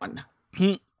everyone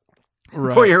right.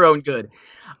 For your own good.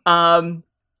 And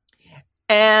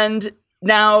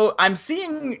now I'm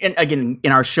seeing, and again,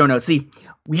 in our show notes, see,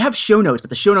 we have show notes, but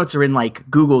the show notes are in like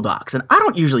Google Docs, and I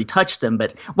don't usually touch them.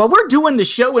 But while we're doing the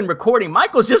show and recording,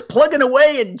 Michael's just plugging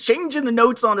away and changing the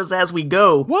notes on us as we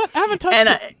go. What? I haven't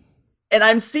touched it. And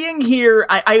I'm seeing here,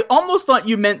 I almost thought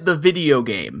you meant the video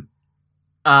game.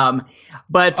 We have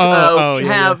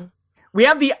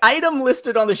the item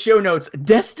listed on the show notes.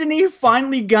 Destiny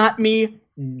finally got me.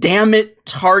 Damn it,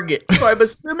 Target. So I'm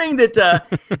assuming that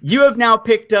you have now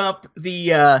picked up the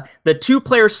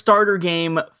 2-player starter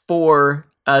game for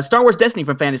Star Wars Destiny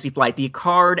from Fantasy Flight, the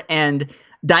card and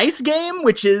dice game,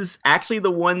 which is actually the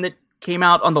one that came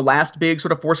out on the last big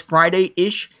sort of Force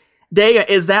Friday-ish day.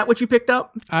 Is that what you picked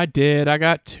up? I did. I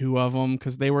got 2 of them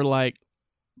because they were like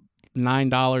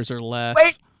 $9 or less.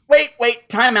 Wait,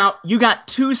 time out. You got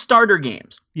 2 starter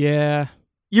games. Yeah.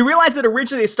 You realize that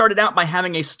originally they started out by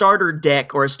having a starter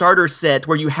deck or a starter set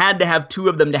where you had to have 2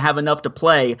 of them to have enough to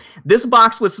play. This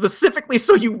box was specifically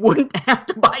so you wouldn't have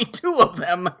to buy 2 of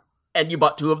them. And you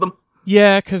bought 2 of them?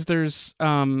 Yeah, because there's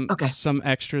Okay. some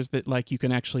extras that like you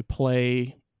can actually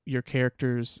play your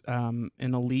characters in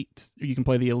elite. You can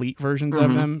play the elite versions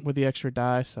of them with the extra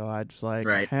die. So I just like,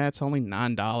 Right. it's only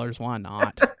 $9. Why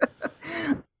not?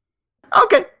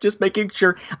 Okay, just making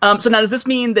sure. So now, does this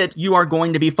mean that you are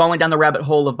going to be falling down the rabbit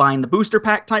hole of buying the booster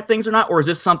pack type things or not? Or is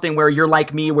this something where you're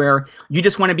like me, where you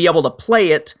just want to be able to play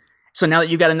it, so now that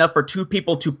you've got enough for 2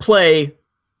 people to play,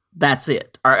 that's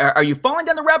it? Are you falling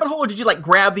down the rabbit hole, or did you like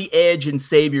grab the edge and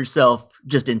save yourself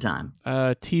just in time?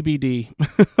 TBD.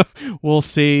 We'll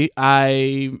see.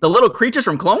 The little creatures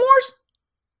from Clone Wars?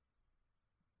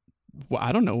 Well,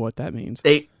 I don't know what that means.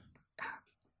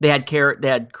 They had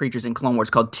creatures in Clone Wars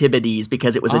called Tibides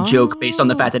because it was a joke based on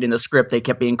the fact that in the script they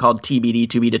kept being called TBD,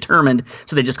 to be determined,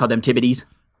 so they just called them Tibides.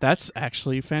 That's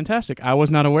actually fantastic. I was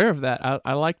not aware of that.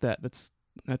 I like that. That's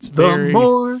very... The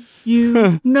more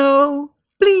you know,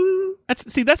 bling.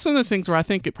 That's one of those things where I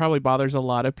think it probably bothers a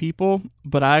lot of people,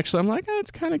 but I'm like, it's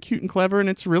kind of cute and clever, and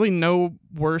it's really no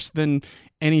worse than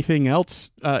anything else,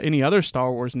 any other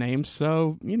Star Wars names.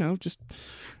 So, just...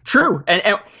 True.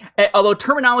 And although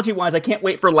terminology-wise, I can't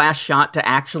wait for Last Shot to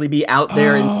actually be out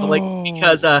there in public,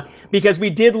 because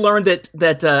we did learn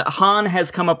that Han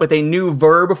has come up with a new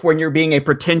verb for when you're being a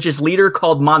pretentious leader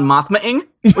called Mon Mothma-ing,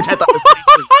 which I thought was pretty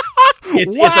sweet.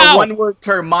 It's a one-word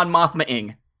term, Mon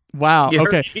Mothma-ing. Wow. You heard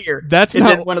Okay. it here. It's in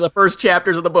one of the first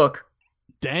chapters of the book.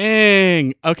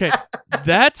 Dang. Okay.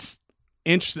 That's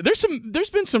interesting. There's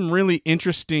been some really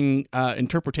interesting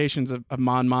interpretations of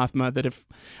Mon Mothma that if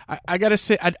I gotta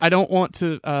say, I don't want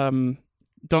to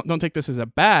don't take this as a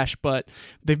bash, but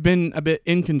they've been a bit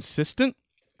inconsistent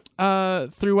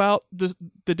throughout the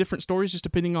different stories, just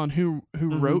depending on who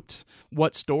wrote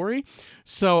what story.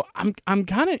 So I'm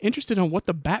kind of interested in what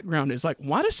the background is. Like,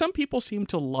 why do some people seem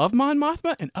to love Mon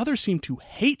Mothma and others seem to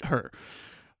hate her?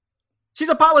 She's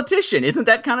a politician. Isn't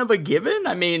that kind of a given?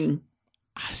 I mean,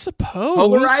 I suppose.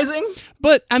 Polarizing?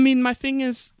 But, I mean, my thing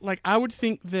is, like, I would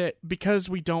think that because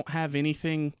we don't have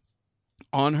anything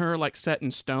on her, like, set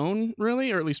in stone,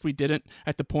 really, or at least we didn't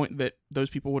at the point that those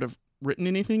people would have written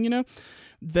anything,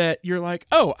 that you're like,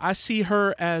 oh, I see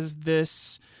her as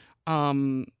this,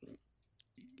 the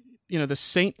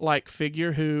saint-like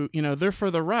figure who, they're for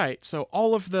the right. So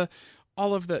all of the,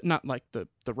 not like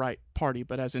the right party,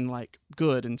 but as in, like,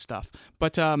 good and stuff.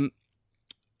 But,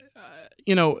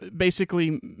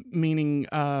 basically meaning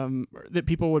that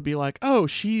people would be like, oh,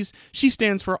 she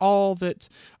stands for all that,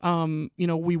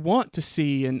 we want to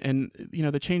see and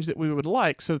the change that we would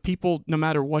like. So people, no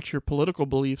matter what your political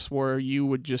beliefs were, you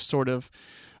would just sort of,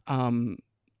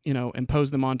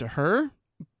 impose them onto her.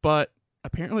 But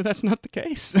apparently that's not the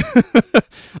case.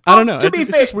 I don't know. To be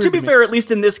fair, at least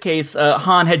in this case,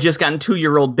 Han had just gotten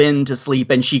 2-year-old Ben to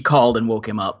sleep and she called and woke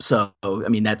him up. So, I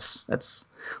mean, that's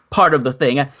part of the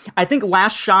thing. I think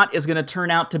Last Shot is going to turn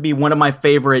out to be one of my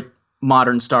favorite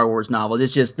modern Star Wars novels.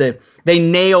 It's just that they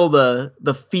nail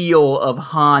the feel of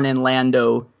Han and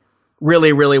Lando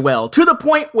really, really well, to the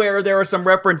point where there are some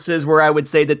references where I would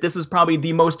say that this is probably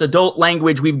the most adult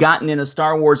language we've gotten in a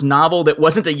Star Wars novel that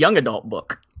wasn't a young adult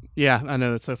book. Yeah, I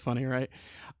know. That's so funny, right?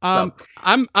 I'm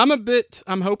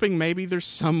hoping maybe there's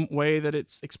some way that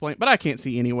it's explained, but I can't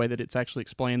see any way that it's actually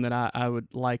explained that I would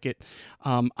like it.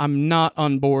 I'm not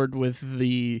on board with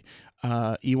the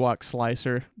Ewok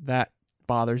slicer. That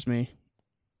bothers me.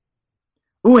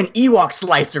 Ooh, an Ewok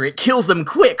slicer. It kills them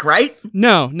quick, right?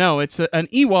 No, it's an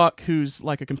Ewok who's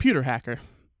like a computer hacker.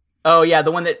 Oh yeah, the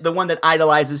one that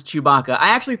idolizes Chewbacca. I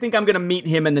actually think I'm going to meet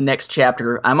him in the next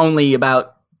chapter. I'm only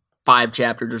about 5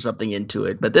 chapters or something into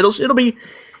it, but it'll be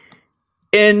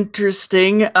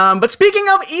interesting. But speaking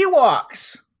of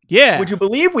Ewoks, yeah, would you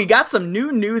believe we got some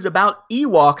new news about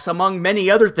Ewoks among many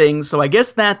other things? So I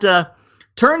guess that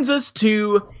turns us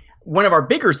to one of our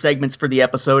bigger segments for the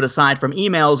episode, aside from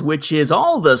emails, which is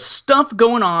all the stuff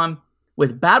going on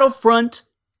with Battlefront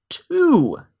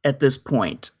 2 at this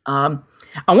point. I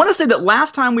want to say that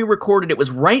last time we recorded, it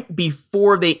was right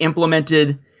before they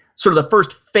implemented sort of the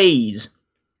first phase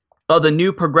of the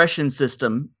new progression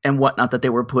system and whatnot that they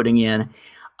were putting in.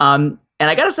 And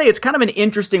I got to say, it's kind of an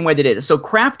interesting way that it is. So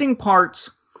crafting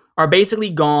parts are basically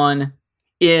gone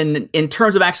in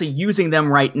terms of actually using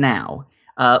them right now.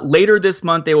 Later this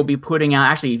month, they will be putting out,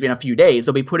 actually in a few days,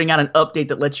 they'll be putting out an update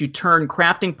that lets you turn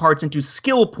crafting parts into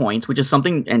skill points, which is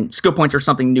something, and skill points are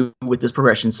something new with this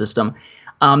progression system.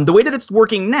 The way that it's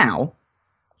working now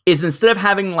is instead of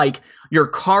having like your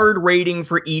card rating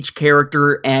for each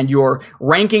character and your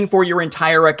ranking for your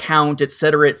entire account, et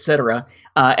cetera,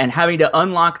 and having to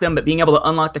unlock them, but being able to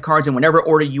unlock the cards in whatever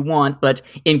order you want, but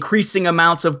increasing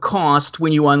amounts of cost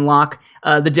when you unlock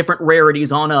the different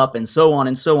rarities on up and so on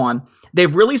and so on,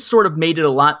 they've really sort of made it a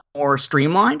lot more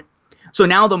streamlined. So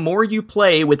now the more you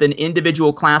play with an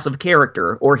individual class of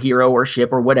character or hero or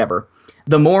ship or whatever,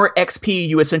 the more XP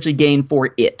you essentially gain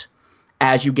for it.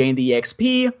 As you gain the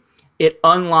XP, it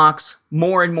unlocks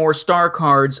more and more star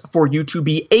cards for you to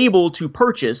be able to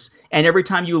purchase, and every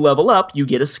time you level up, you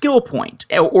get a skill point.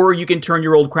 Or you can turn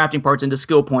your old crafting parts into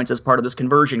skill points as part of this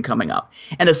conversion coming up.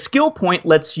 And a skill point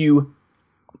lets you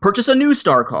purchase a new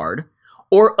star card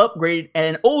or upgrade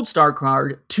an old star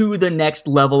card to the next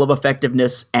level of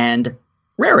effectiveness and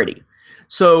rarity.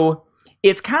 So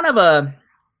it's kind of a...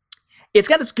 It's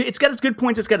got its good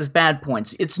points, it's got its bad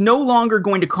points. It's no longer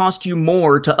going to cost you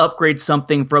more to upgrade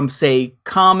something from, say,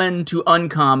 common to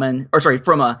uncommon, or sorry,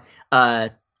 from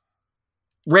a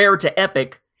rare to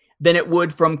epic than it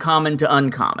would from common to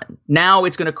uncommon. Now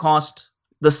it's going to cost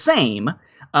the same,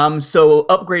 so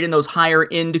upgrading those higher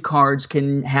end cards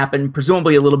can happen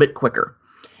presumably a little bit quicker.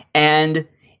 And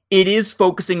it is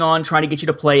focusing on trying to get you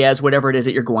to play as whatever it is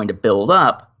that you're going to build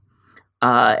up.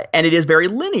 And it is very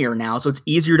linear now, so it's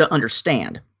easier to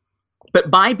understand. But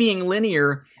by being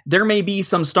linear, there may be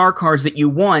some star cards that you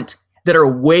want that are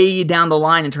way down the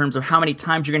line in terms of how many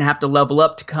times you're going to have to level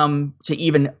up to come to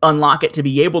even unlock it to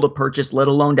be able to purchase, let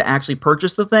alone to actually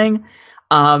purchase the thing.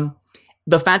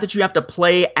 The fact that you have to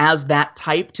play as that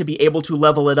type to be able to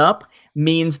level it up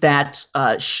means that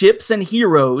ships and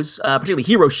heroes, particularly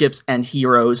hero ships and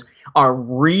heroes, are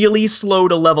really slow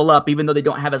to level up, even though they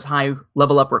don't have as high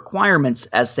level up requirements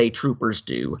as, say, troopers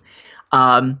do.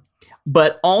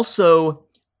 But also,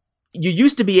 you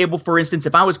used to be able, for instance,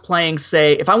 if I was playing,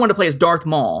 say, if I wanted to play as Darth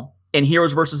Maul in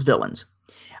Heroes versus Villains,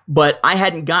 but I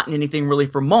hadn't gotten anything really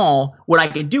for Maul, what I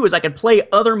could do is I could play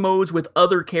other modes with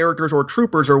other characters or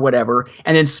troopers or whatever,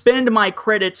 and then spend my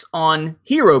credits on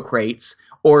hero crates,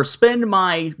 or spend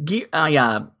my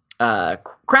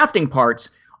crafting parts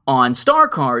on star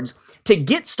cards to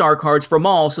get star cards for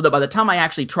Maul, so that by the time I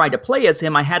actually tried to play as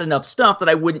him, I had enough stuff that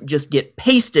I wouldn't just get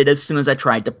pasted as soon as I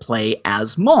tried to play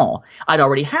as Maul. I'd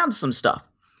already have some stuff.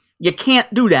 You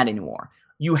can't do that anymore.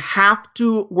 You have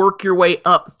to work your way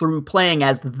up through playing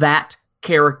as that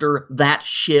character, that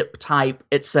ship type,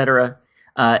 etc.,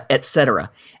 etc.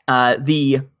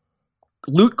 The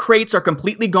loot crates are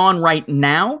completely gone right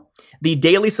now. The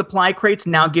daily supply crates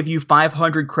now give you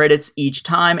 500 credits each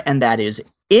time, and that is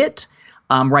it.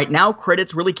 Right now,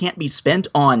 credits really can't be spent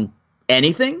on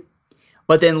anything.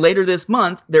 But then later this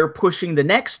month, they're pushing the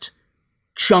next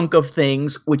chunk of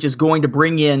things, which is going to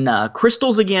bring in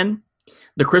crystals again.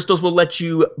 The crystals will let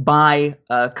you buy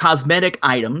cosmetic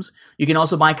items. You can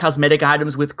also buy cosmetic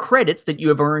items with credits that you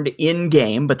have earned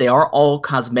in-game, but they are all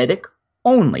cosmetic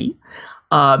only.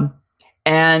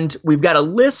 And we've got a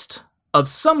list of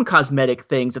some cosmetic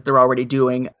things that they're already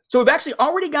doing. So we've actually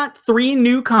already got 3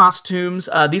 new costumes.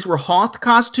 These were Hoth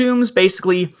costumes.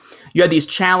 Basically, you had these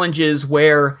challenges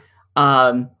where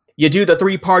you do the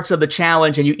 3 parts of the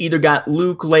challenge, and you either got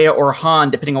Luke, Leia, or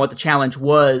Han, depending on what the challenge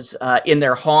was, in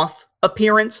their Hoth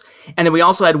appearance. And then we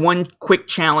also had one quick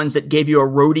challenge that gave you a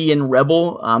Rodian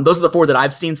Rebel. Those are the 4 that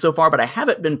I've seen so far, but I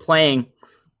haven't been playing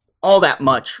all that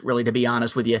much, really, to be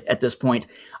honest with you, at this point.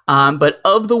 But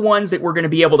of the ones that we're going to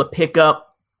be able to pick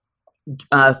up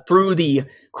through the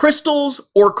crystals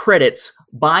or credits,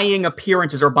 buying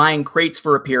appearances or buying crates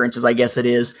for appearances, I guess it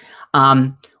is,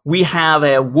 we have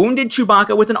a wounded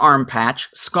Chewbacca with an arm patch,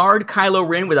 scarred Kylo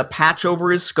Ren with a patch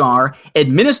over his scar,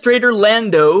 Administrator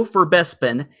Lando for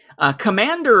Bespin,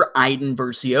 Commander Iden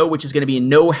Versio, which is going to be a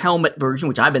no-helmet version,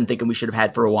 which I've been thinking we should have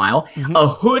had for a while, a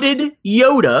hooded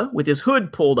Yoda with his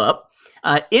hood pulled up,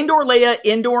 Indoor Leia,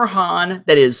 Indoor Han,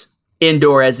 that is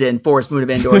indoor as in Forest Moon of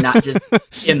Endor, not just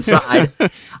inside.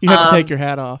 You have to take your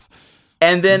hat off.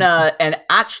 And then an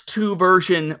Ach-2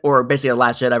 version, or basically a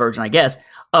Last Jedi version, I guess,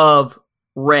 of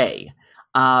Rey.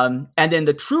 And then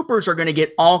the troopers are going to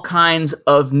get all kinds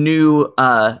of new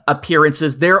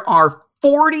appearances. There are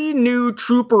 40 new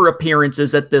trooper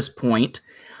appearances at this point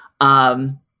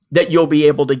that you'll be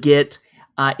able to get,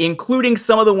 including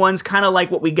some of the ones kind of like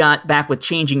what we got back with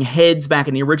changing heads back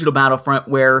in the original Battlefront,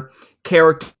 where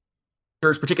characters,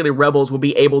 particularly rebels, will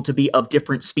be able to be of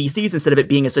different species instead of it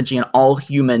being essentially an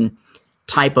all-human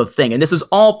type of thing. And this is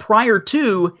all prior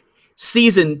to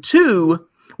Season 2,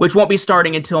 which won't be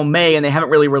starting until May, and they haven't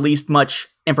really released much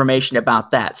information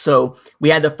about that. So we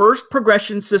had the first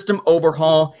progression system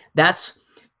overhaul. That's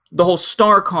the whole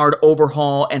star card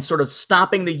overhaul and sort of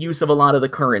stopping the use of a lot of the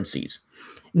currencies.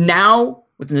 Now,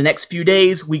 within the next few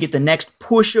days, we get the next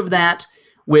push of that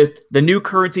with the new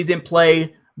currencies in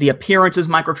play, the appearances,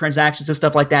 microtransactions, and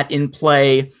stuff like that in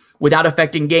play without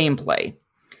affecting gameplay.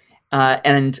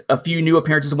 And a few new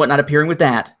appearances and whatnot appearing with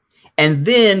that. And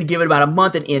then, give it about a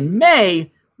month, and in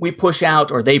May, we push out,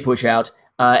 or they push out,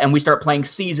 and we start playing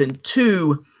Season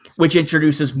 2, which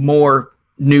introduces more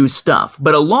new stuff.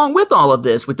 But along with all of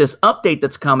this, with this update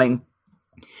that's coming,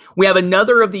 we have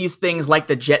another of these things like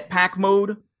the jetpack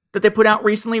mode that they put out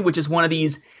recently, which is one of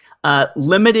these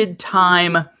limited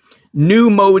time new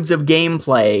modes of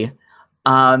gameplay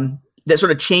that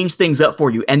sort of change things up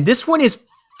for you. And this one is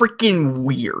freaking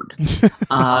weird.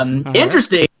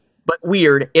 Interesting, but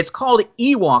weird. It's called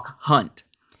Ewok Hunt.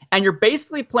 And you're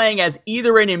basically playing as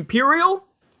either an Imperial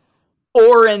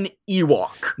or an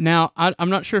Ewok. Now, I'm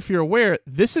not sure if you're aware,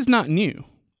 this is not new.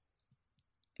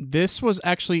 This was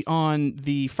actually on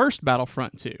the first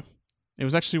Battlefront 2. It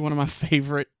was actually one of my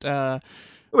favorite...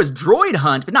 It was Droid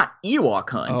Hunt, but not Ewok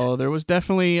Hunt. Oh, there was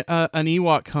definitely an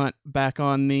Ewok Hunt back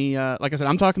on the... like I said,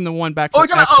 I'm talking the one back... Okay,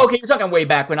 you're talking way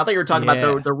back when. I thought you were talking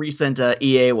about the recent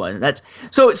EA one. That's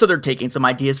so they're taking some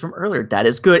ideas from earlier. That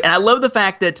is good. And I love the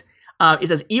fact that it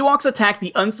says, Ewoks attack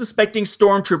the unsuspecting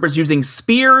stormtroopers using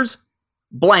spears,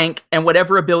 blank, and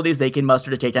whatever abilities they can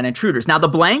muster to take down intruders. Now, the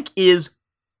blank is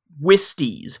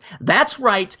Wisties. That's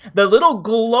right. The little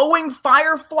glowing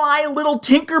firefly, little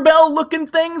Tinkerbell looking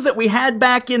things that we had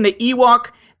back in the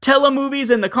Ewok telemovies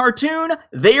and the cartoon,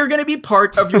 they are going to be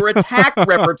part of your attack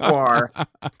repertoire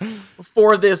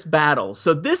for this battle.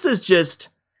 So this is just,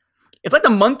 it's like the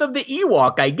month of the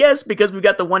Ewok, I guess, because we've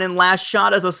got the one in Last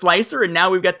Shot as a slicer, and now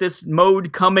we've got this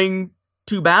mode coming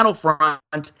to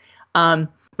Battlefront.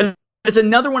 But it's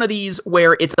another one of these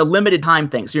where it's a limited time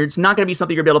thing. So it's not going to be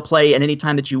something you're going to be able to play at any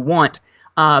time that you want.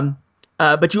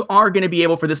 But you are going to be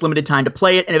able for this limited time to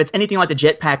play it. And if it's anything like the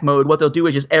jetpack mode, what they'll do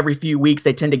is just every few weeks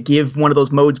they tend to give one of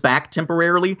those modes back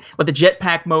temporarily. But the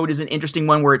jetpack mode is an interesting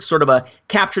one where it's sort of a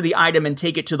capture the item and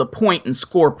take it to the point and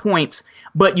score points.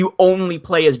 But you only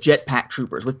play as jetpack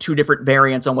troopers with two different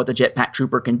variants on what the jetpack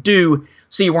trooper can do.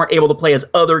 So you weren't able to play as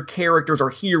other characters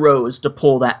or heroes to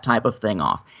pull that type of thing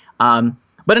off.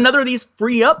 But another of these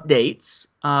free updates,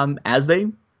 as they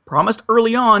promised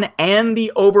early on, and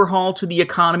the overhaul to the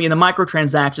economy and the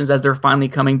microtransactions as they're finally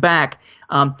coming back,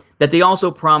 that they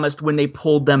also promised when they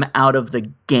pulled them out of the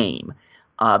game.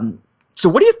 So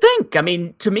what do you think? I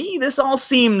mean, to me, this all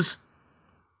seems,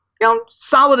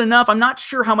 solid enough. I'm not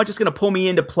sure how much it's going to pull me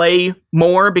in to play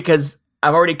more because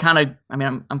I've already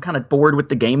I'm kind of bored with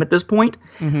the game at this point.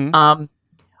 Mm-hmm.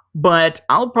 But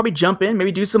I'll probably jump in,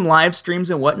 maybe do some live streams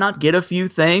and whatnot, get a few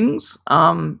things,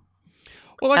 and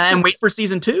wait for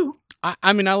Season 2.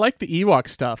 I mean, I like the Ewok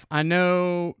stuff. I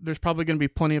know there's probably going to be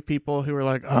plenty of people who are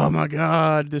like, oh my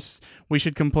God, we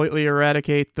should completely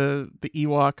eradicate the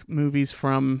Ewok movies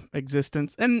from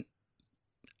existence. And,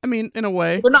 I mean, in a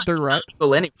way, they're right.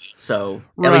 Anyway, so,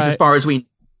 at least as far as we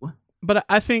know. But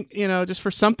I think, just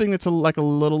for something that's like a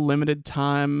little limited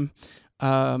time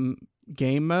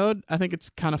game mode, I think it's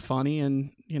kind of funny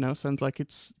and sounds like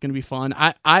it's gonna be fun.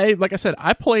 I like I said,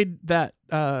 I played that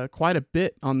quite a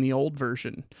bit on the old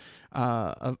version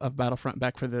of Battlefront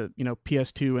back for the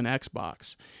PS2 and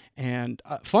Xbox. And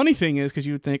funny thing is, because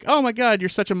you would think, oh my God, you're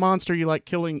such a monster, you like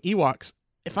killing Ewoks.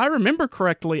 If I remember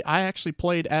correctly, I actually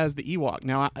played as the Ewok.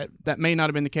 Now, that may not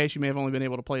have been the case. You may have only been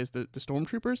able to play as the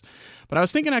Stormtroopers. But I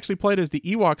was thinking I actually played as the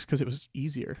Ewoks because it was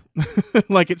easier.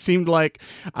 Like, it seemed like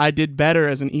I did better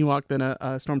as an Ewok than a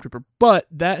Stormtrooper. But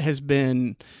that has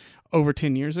been over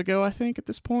 10 years ago, I think, at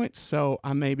this point. So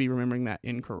I may be remembering that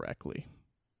incorrectly.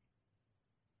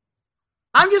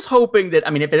 I'm just hoping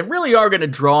that, if they really are going to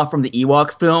draw from the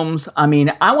Ewok films, I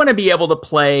want to be able to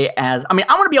play as,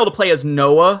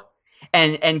 Noah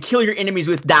and kill your enemies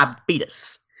with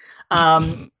diabetes.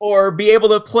 Or be able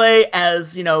to play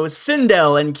as,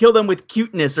 Sindel and kill them with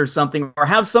cuteness or something, or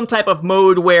have some type of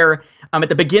mode where at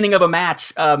the beginning of a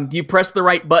match, you press the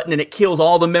right button and it kills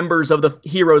all the members of the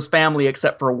hero's family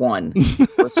except for one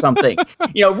or something.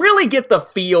 Really get the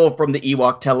feel from the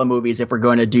Ewok telemovies if we're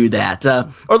going to do that.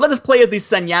 Or let us play as these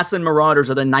Sannyasin Marauders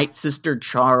or the Night Sister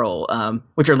Charl,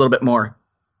 which are a little bit more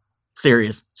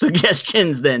serious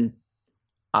suggestions than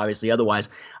obviously otherwise.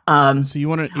 So you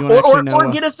want to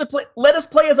or get us to play, let us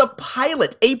play as a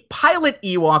pilot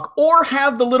Ewok, or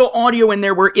have the little audio in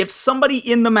there where if somebody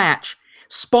in the match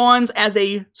spawns as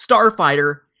a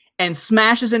starfighter and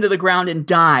smashes into the ground and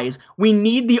dies, we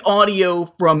need the audio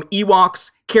from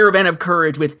Ewok's Caravan of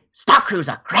Courage with Star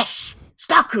Cruiser crash,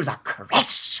 Star Cruiser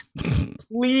Crash.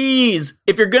 Please,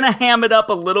 if you're going to ham it up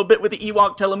a little bit with the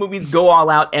Ewok telemovies, go all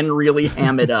out and really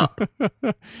ham it up.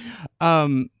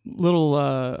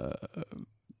 Little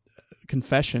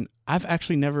confession. I've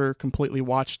actually never completely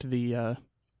watched the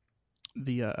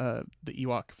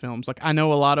Ewok films. Like, I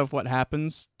know a lot of what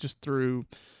happens just through,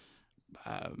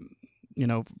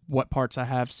 what parts I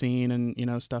have seen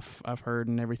and, stuff I've heard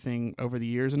and everything over the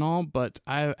years and all. But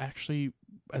I actually,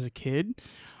 as a kid,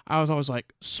 I was always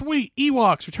like, sweet,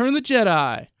 Ewoks, Return of the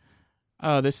Jedi.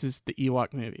 Oh, this is the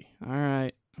Ewok movie. All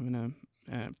right.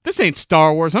 This ain't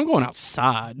Star Wars. I'm going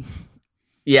outside.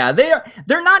 Yeah, they're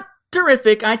not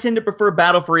terrific. I tend to prefer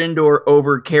Battle for Endor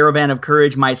over Caravan of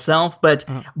Courage myself, but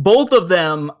both of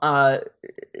them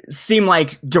seem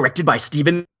like directed by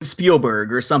Steven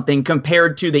Spielberg or something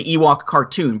compared to the Ewok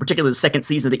cartoon, particularly the second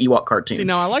season of the Ewok cartoon. See,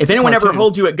 now I like if anyone ever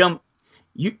holds you at gum,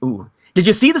 did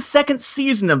you see the second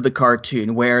season of the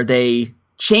cartoon where they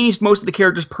changed most of the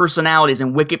characters' personalities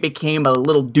and Wicket became a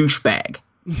little douchebag?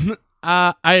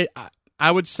 I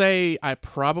would say I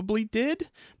probably did,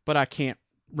 but I can't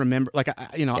remember. Like,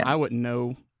 I wouldn't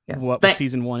know what was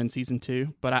season 1 and season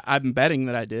 2, but I'm betting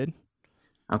that I did.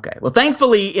 Okay. Well,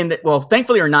 thankfully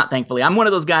or not thankfully, I'm one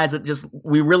of those guys that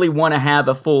we really want to have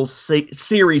a full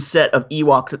series set of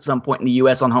Ewoks at some point in the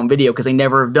U.S. on home video because they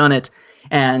never have done it.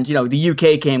 And, the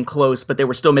UK came close, but they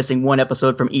were still missing one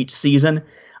episode from each season.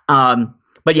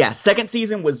 But yeah, second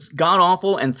season was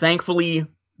god-awful, and thankfully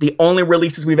the only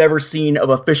releases we've ever seen of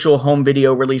official home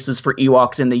video releases for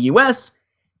Ewoks in the US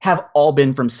have all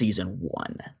been from season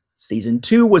 1. Season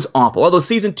 2 was awful, although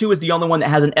season 2 is the only one that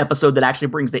has an episode that actually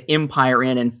brings the Empire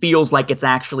in and feels like it's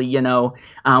actually,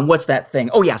 what's that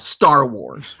thing? Oh yeah, Star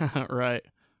Wars. Right.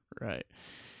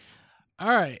 All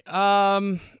right.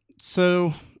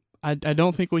 So I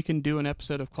don't think we can do an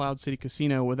episode of Cloud City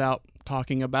Casino without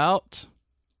talking about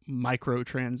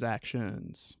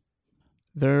microtransactions.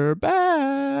 They're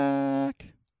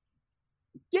back.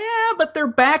 Yeah, but they're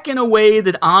back in a way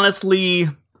that honestly,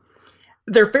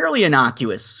 they're fairly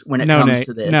innocuous when it comes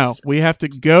to this. No, we have to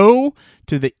go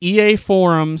to the EA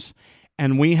forums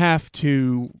and we have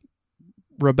to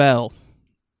rebel.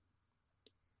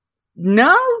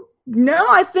 No,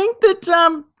 I think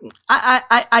that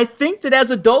I think that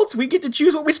as adults we get to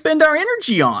choose what we spend our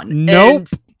energy on. Nope.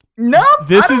 Nope.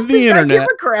 This is the internet. I give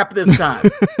a crap this time.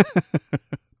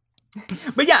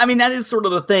 But yeah, I mean, that is sort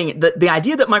of the thing. The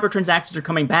idea that microtransactions are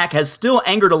coming back has still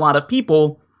angered a lot of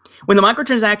people when the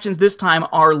microtransactions this time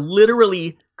are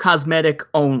literally cosmetic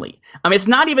only. I mean, it's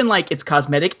not even like it's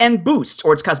cosmetic and boosts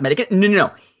or it's cosmetic.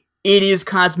 No. It is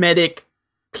cosmetic,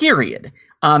 period.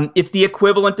 It's the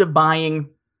equivalent of buying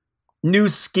new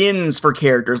skins for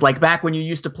characters, like back when you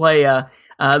used to play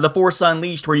The Force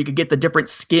Unleashed, where you could get the different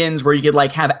skins, where you could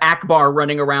like have Akbar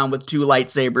running around with 2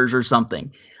 lightsabers or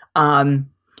something.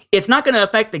 It's not going to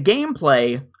affect the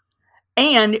gameplay,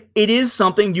 and it is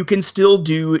something you can still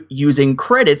do using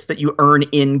credits that you earn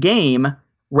in-game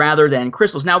rather than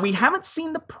crystals. Now, we haven't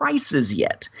seen the prices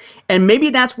yet, and maybe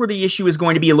that's where the issue is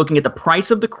going to be, looking at the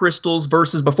price of the crystals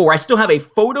versus before. I still have a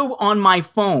photo on my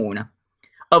phone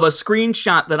of a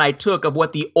screenshot that I took of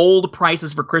what the old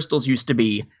prices for crystals used to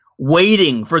be,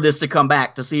 waiting for this to come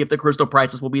back to see if the crystal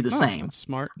prices will be the same. That's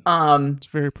smart. It's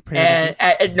very prepared.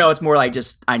 And no, it's more like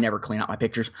just I never clean out my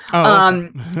pictures. Oh,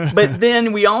 okay. But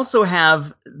then we also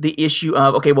have the issue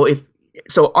of, okay, well,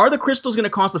 are the crystals going to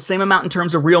cost the same amount in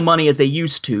terms of real money as they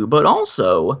used to? But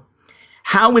also,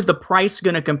 how is the price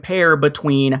going to compare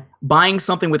between buying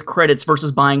something with credits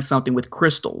versus buying something with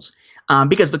crystals?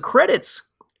 Because the credits,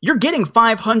 you're getting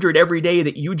 500 every day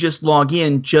that you just log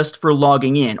in just for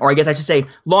logging in. Or I guess I should say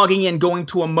logging in, going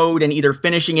to a mode and either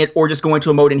finishing it or just going to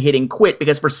a mode and hitting quit,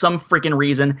 because for some freaking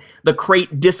reason, the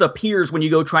crate disappears when you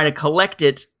go try to collect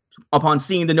it upon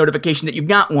seeing the notification that you've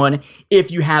got one if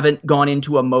you haven't gone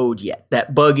into a mode yet.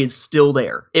 That bug is still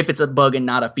there, if it's a bug and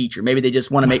not a feature. Maybe they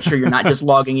just want to make sure you're not just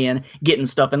logging in, getting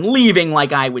stuff, and leaving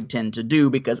like I would tend to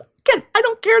do, because, again, I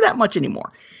don't care that much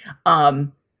anymore.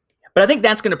 But I think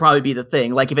that's going to probably be the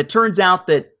thing. Like, if it turns out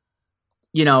that,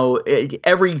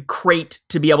 every crate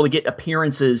to be able to get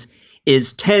appearances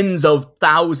is tens of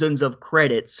thousands of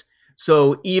credits,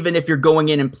 so even if you're going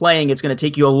in and playing, it's going to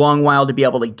take you a long while to be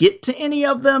able to get to any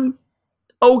of them,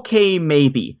 okay,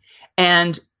 maybe.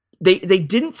 And they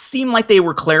didn't seem like they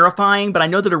were clarifying, but I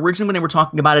know that originally when they were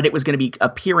talking about it, it was going to be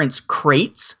appearance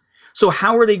crates. So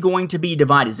how are they going to be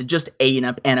divided? Is it just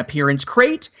an appearance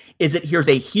crate? Is it here's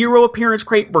a hero appearance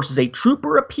crate versus a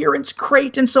trooper appearance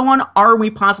crate and so on? Are we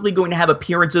possibly going to have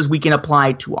appearances we can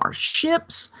apply to our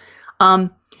ships?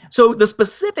 So the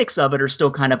specifics of it are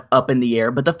still kind of up in the air,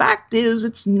 but the fact is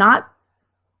it's not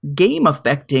game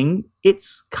affecting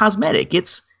it's cosmetic.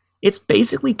 It's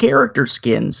basically character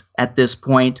skins at this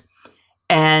point.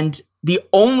 And the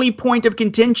only point of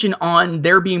contention on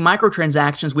there being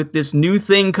microtransactions with this new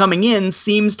thing coming in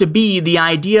seems to be the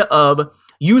idea of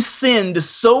you sinned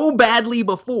so badly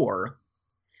before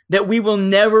that we will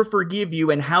never forgive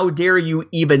you, and how dare you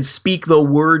even speak the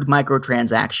word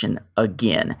microtransaction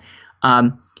again.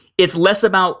 It's less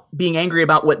about being angry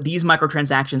about what these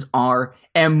microtransactions are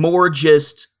and more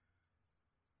just,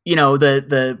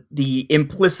 the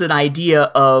implicit idea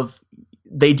of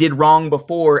they did wrong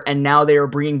before and now they are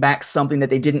bringing back something that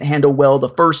they didn't handle well the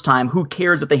first time. Who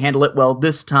cares if they handle it well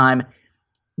this time?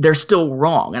 They're still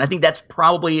wrong. And I think that's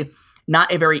probably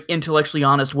not a very intellectually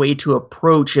honest way to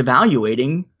approach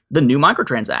evaluating the new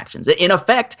microtransactions. In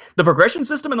effect, the progression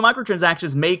system and the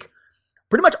microtransactions make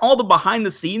pretty much all the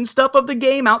behind-the-scenes stuff of the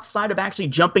game, outside of actually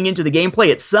jumping into the gameplay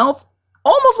itself,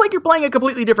 almost like you're playing a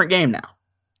completely different game now.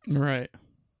 Right.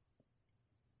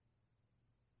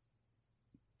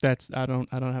 I don't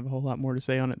have a whole lot more to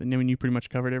say on it. I mean, you pretty much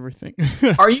covered everything.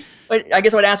 I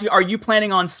guess I would ask you, are you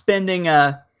planning on spending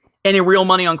any real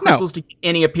money on crystals to get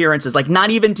any appearances? Like, not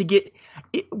even to get...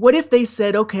 What if they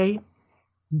said, okay,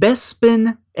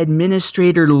 Bespin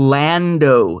Administrator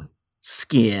Lando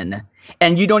skin,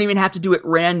 and you don't even have to do it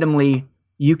randomly.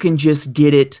 You can just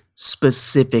get it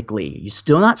specifically. You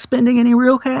still not spending any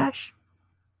real cash?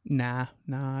 Nah.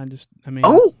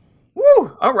 Oh,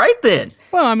 woo, all right then.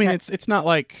 Well, I mean, it's not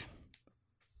like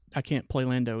I can't play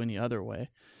Lando any other way.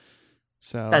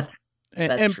 So that's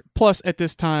and true. Plus, at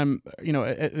this time,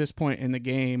 at this point in the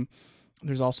game,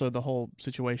 there's also the whole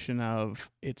situation of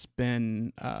it's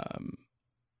been,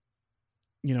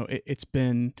 it's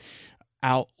been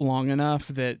out long enough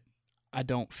that I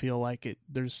don't feel like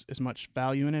there's as much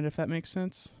value in it, if that makes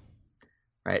sense.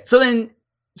 Right. So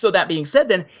that being said,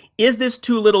 then, is this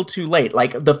too little too late?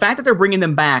 Like, the fact that they're bringing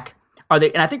them back,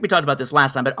 and I think we talked about this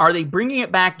last time, but are they bringing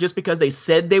it back just because they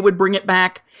said they would bring it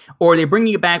back? Or are they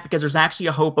bringing it back because there's actually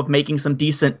a hope of making some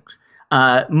decent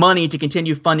money to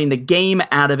continue funding the game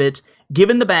out of it,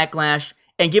 given the backlash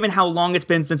and given how long it's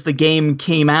been since the game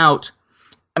came out?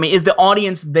 I mean, is the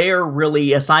audience there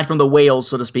really, aside from the whales,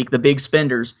 so to speak, the big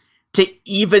spenders, to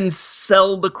even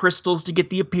sell the crystals to get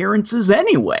the appearances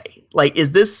anyway? Like,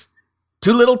 is this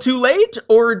too little too late,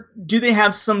 or do they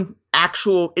have some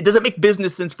actual... Does it make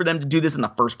business sense for them to do this in the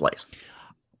first place?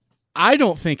 I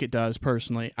don't think it does,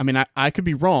 personally. I mean, I could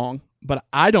be wrong, but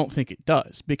I don't think it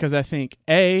does, because I think,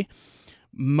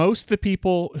 most of the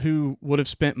people who would have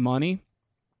spent money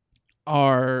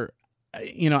are...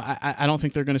 I don't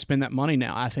think they're going to spend that money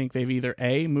now. I think they've either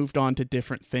moved on to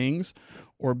different things,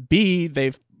 or B,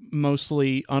 they've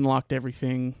mostly unlocked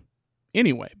everything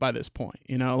anyway by this point.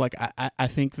 I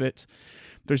think that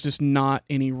there's just not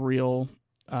any real,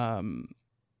 there's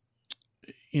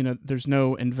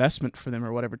no investment for them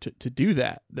or whatever to do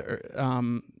that.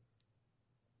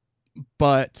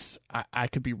 But I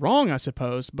could be wrong, I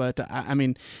suppose. But I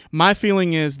mean, my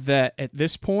feeling is that at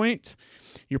this point,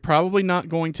 you're probably not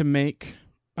going to make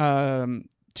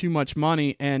too much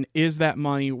money. And is that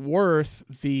money worth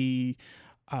the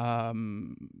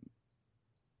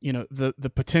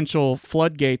potential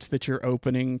floodgates that you're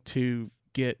opening to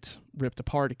get ripped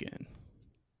apart again?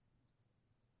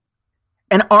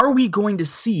 And are we going to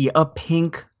see a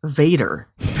pink Vader?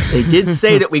 They did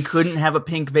say that we couldn't have a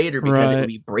pink Vader because it would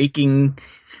be breaking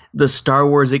the Star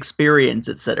Wars experience,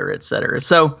 et cetera, et cetera.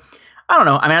 So, I don't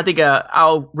know. I mean, I think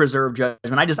I'll reserve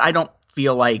judgment. I don't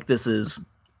feel like this is...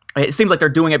 It seems like they're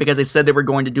doing it because they said they were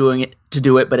going to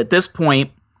do it, but at this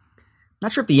point, I'm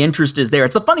not sure if the interest is there.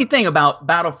 It's a funny thing about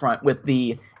Battlefront with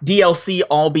the DLC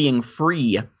all being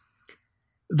free,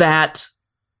 that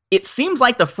it seems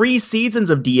like the free seasons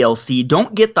of DLC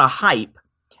don't get the hype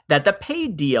that the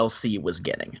paid DLC was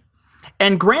getting.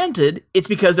 And granted, it's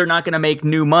because they're not going to make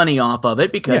new money off of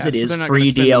it because it is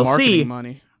free DLC.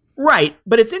 Money. Right,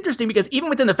 but it's interesting because even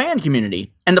within the fan community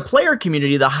and the player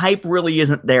community, the hype really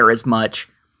isn't there as much.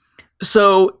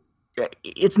 So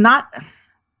it's not...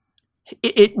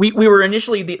 We were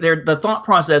initially... The thought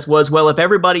process was, well, if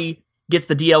everybody gets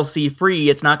the DLC free,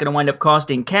 it's not going to wind up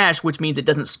costing cash, which means it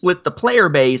doesn't split the player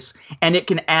base, and it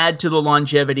can add to the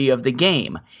longevity of the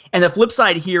game. And the flip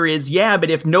side here is, but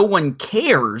if no one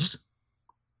cares,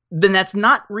 then that's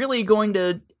not really going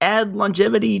to add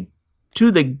longevity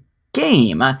to the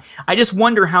game. I just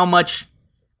wonder how much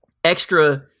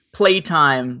extra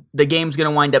playtime the game's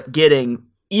going to wind up getting,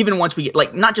 even once we get,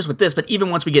 like, not just with this, but even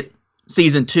once we get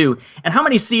Season 2. And how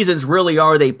many seasons really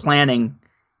are they planning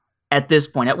at this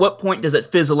point? At what point does it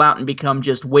fizzle out and become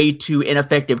just way too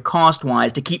ineffective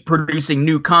cost-wise to keep producing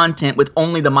new content with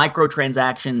only the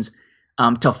microtransactions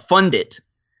to fund it?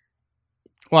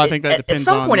 Well, I think that depends at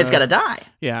some on point it's got to die.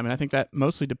 Yeah, I mean, I think that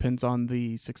mostly depends on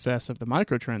the success of the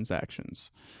microtransactions.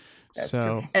 That's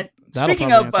so true. And that'll speaking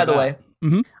probably of, by answer the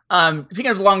that. way,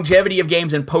 speaking of longevity of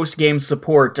games and post-game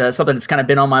support, something that's kind of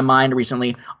been on my mind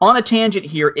recently. On a tangent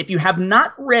here, if you have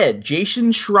not read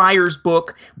Jason Schreier's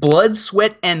book, Blood,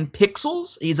 Sweat, and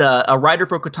Pixels, he's a writer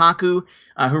for Kotaku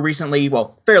who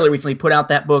fairly recently put out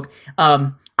that book.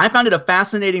 I found it a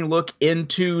fascinating look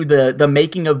into the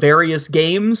making of various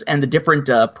games and the different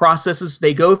processes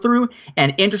they go through.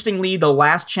 And interestingly, the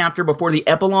last chapter before the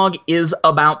epilogue is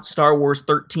about Star Wars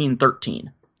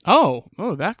 1313. Oh,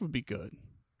 that would be good.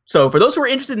 So for those who are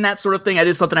interested in that sort of thing, that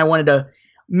is something I wanted to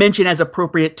mention as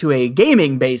appropriate to a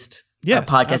gaming-based podcast.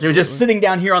 Absolutely. It was just sitting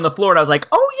down here on the floor, and I was like,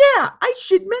 oh yeah, I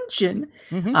should mention.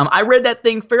 I read that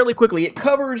thing fairly quickly. It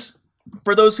covers,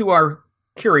 for those who are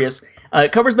curious,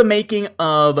 it covers the making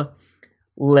of,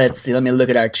 let's see, let me look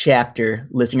at our chapter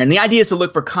listing. And the idea is to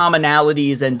look for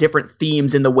commonalities and different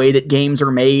themes in the way that games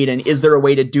are made, and is there a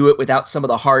way to do it without some of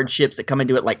the hardships that come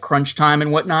into it, like crunch time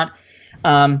and whatnot.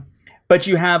 But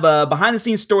you have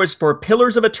behind-the-scenes stories for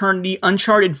Pillars of Eternity,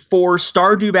 Uncharted 4,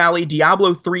 Stardew Valley,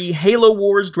 Diablo 3, Halo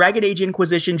Wars, Dragon Age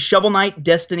Inquisition, Shovel Knight,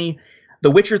 Destiny,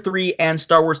 The Witcher 3, and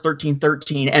Star Wars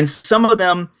 1313. And some of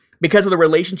them, because of the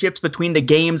relationships between the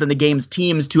games and the game's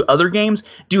teams to other games,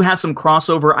 do have some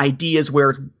crossover ideas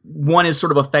where one is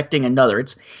sort of affecting another.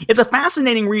 It's a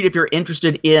fascinating read if you're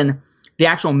interested in the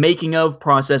actual making of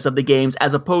process of the games,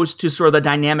 as opposed to sort of the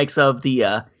dynamics of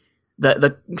the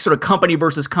sort of company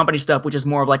versus company stuff, which is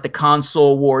more of like the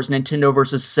console wars, Nintendo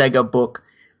versus Sega book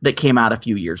that came out a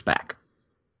few years back.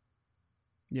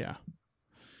 Yeah.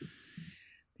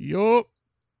 Yup.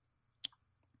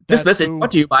 This message brought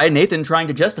to you by Nathan trying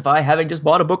to justify having just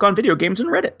bought a book on video games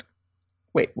and read it.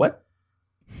 Wait, what?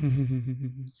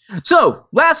 So,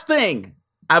 last thing,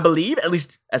 I believe, at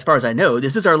least as far as I know,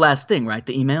 this is our last thing, right?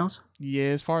 The emails? Yeah,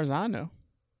 as far as I know.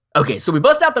 Okay, so we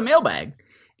bust out the mailbag,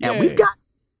 and we've got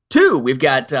two. We've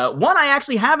got one I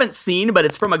actually haven't seen, but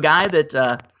it's from a guy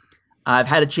that I've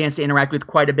had a chance to interact with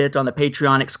quite a bit on the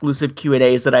Patreon exclusive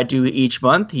Q&As that I do each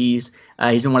month. He's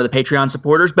in one of the Patreon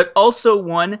supporters, but also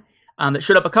one that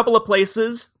showed up a couple of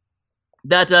places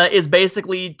that is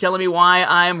basically telling me why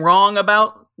I'm wrong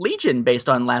about Legion based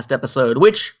on last episode,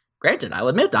 which, granted, I'll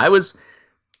admit, I was,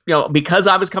 because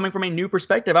I was coming from a new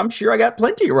perspective, I'm sure I got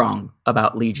plenty wrong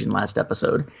about Legion last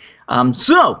episode.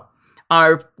 So,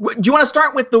 do you want to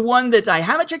start with the one that I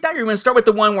haven't checked out, or you want to start with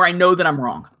the one where I know that I'm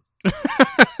wrong?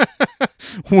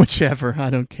 Whichever, I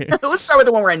don't care. Let's start with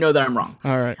the one where I know that I'm wrong.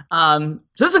 All right.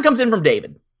 So this one comes in from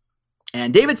David.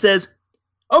 And David says,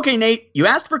 okay, Nate, you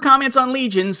asked for comments on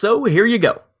Legion, so here you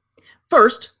go.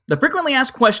 First, the frequently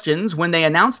asked questions when they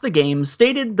announced the game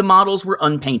stated the models were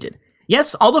unpainted.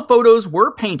 Yes, all the photos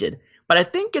were painted, but I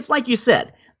think it's like you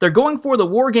said, they're going for the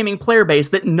wargaming player base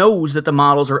that knows that the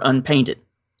models are unpainted.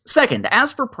 Second,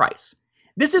 as for price,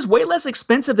 this is way less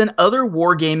expensive than other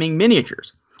wargaming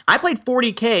miniatures. I played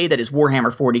 40K, that is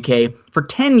Warhammer 40K, for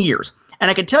 10 years,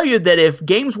 and I can tell you that if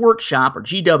Games Workshop, or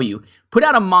GW, put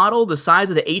out a model the size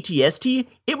of the ATST,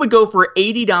 it would go for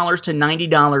 $80 to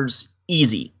 $90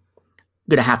 easy. I'm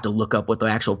going to have to look up what the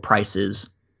actual price is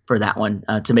for that one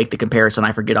to make the comparison.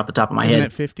 I forget off the top of my head. Isn't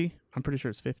it 50? I'm pretty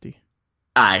sure it's 50.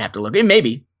 I'd have to look.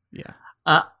 Maybe. Yeah.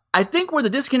 I think where the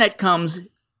disconnect comes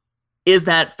is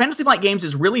that Fantasy Flight Games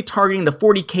is really targeting the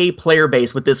 40K player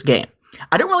base with this game.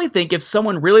 I don't really think if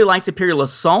someone really likes Imperial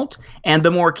Assault and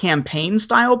the more campaign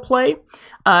style play,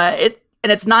 and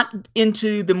it's not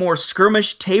into the more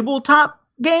skirmish tabletop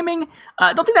gaming,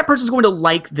 I don't think that person's going to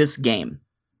like this game.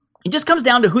 It just comes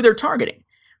down to who they're targeting.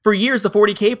 For years, the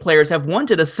 40K players have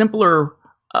wanted a simpler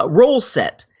role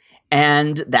set,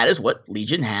 and that is what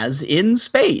Legion has in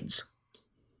spades.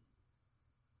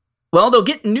 Well, they'll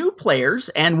get new players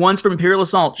and ones from Imperial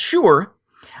Assault, sure,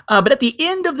 but at the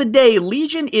end of the day,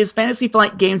 Legion is Fantasy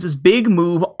Flight Games' big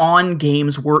move on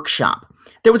Games Workshop.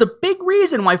 There was a big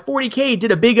reason why 40K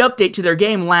did a big update to their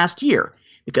game last year,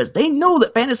 because they know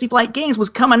that Fantasy Flight Games was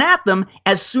coming at them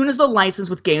as soon as the license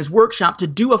with Games Workshop to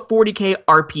do a 40K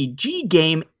RPG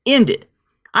game ended.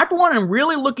 I, for one, am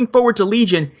really looking forward to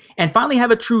Legion and finally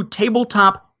have a true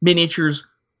tabletop miniatures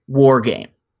war game.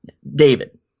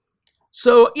 David.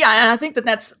 So, yeah, and I think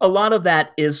that's a lot of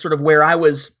that is sort of where I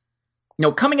was,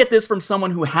 coming at this from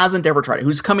someone who hasn't ever tried it,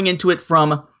 who's coming into it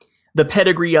from the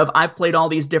pedigree of I've played all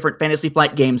these different Fantasy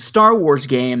Flight games, Star Wars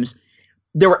games.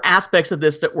 There were aspects of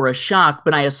this that were a shock,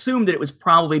 but I assumed that it was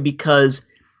probably because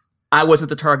I wasn't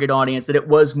the target audience, that it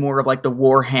was more of like the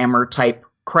Warhammer type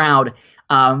crowd.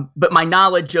 But my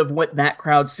knowledge of what that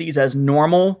crowd sees as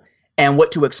normal and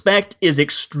what to expect is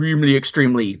extremely,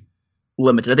 extremely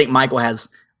limited. I think Michael has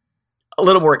a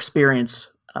little more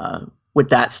experience with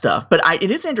that stuff. But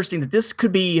it is interesting that this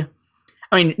could be,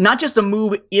 I mean, not just a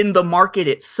move in the market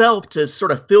itself to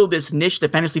sort of fill this niche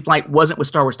that Fantasy Flight wasn't with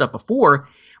Star Wars stuff before,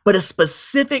 but a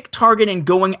specific target in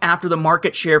going after the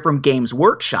market share from Games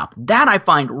Workshop. That I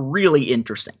find really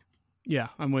interesting. Yeah,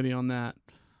 I'm with you on that.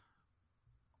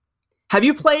 Have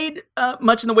you played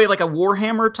much in the way of like a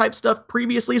Warhammer type stuff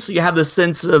previously? So you have the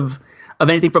sense of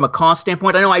anything from a cost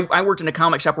standpoint? I know I worked in a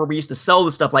comic shop where we used to sell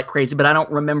the stuff like crazy, but I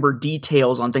don't remember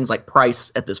details on things like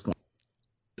price at this point.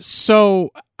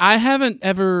 So I haven't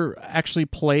ever actually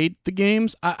played the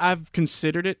games. I've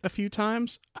considered it a few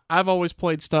times. I've always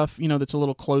played stuff, that's a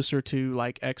little closer to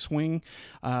like X-Wing,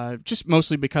 just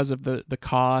mostly because of the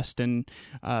cost and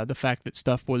the fact that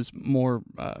stuff was more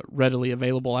readily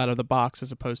available out of the box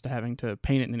as opposed to having to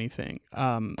paint it in anything.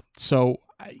 So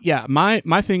yeah,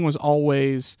 my thing was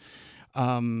always,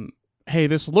 hey,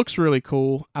 this looks really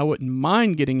cool. I wouldn't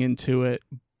mind getting into it,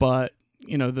 but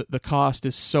the cost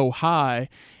is so high,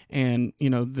 and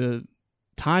the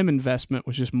time investment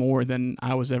was just more than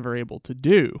I was ever able to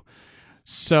do.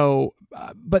 So,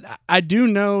 but I do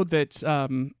know that,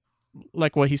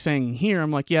 like what he's saying here,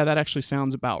 I'm like, yeah, that actually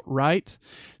sounds about right.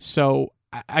 So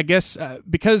I guess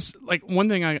because like one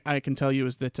thing I can tell you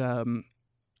is that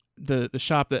the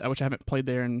shop which I haven't played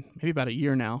there in maybe about a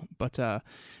year now, but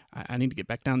I need to get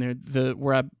back down there.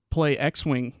 Where I play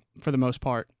X-Wing for the most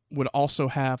part would also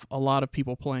have a lot of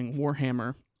people playing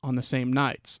Warhammer on the same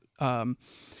nights.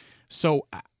 So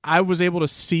I was able to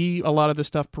see a lot of this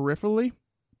stuff peripherally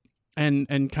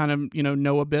and kind of,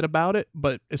 know a bit about it.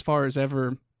 But as far as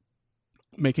ever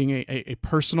making a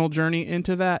personal journey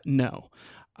into that, no.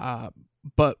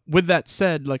 But with that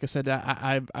said, like I said,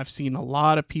 I've seen a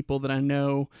lot of people that I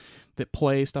know that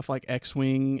play stuff like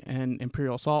X-Wing and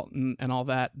Imperial Assault and all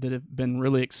that have been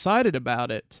really excited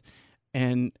about it.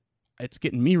 And it's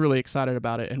getting me really excited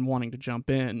about it and wanting to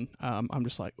jump in. I'm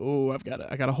just like,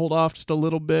 I got to hold off just a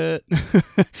little bit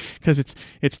because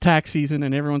it's tax season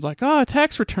and everyone's like,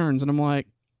 tax returns, and I'm like,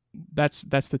 that's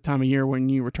the time of year when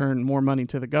you return more money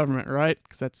to the government, right?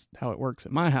 Because that's how it works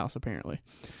at my house apparently.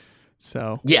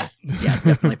 So yeah,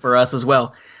 definitely for us as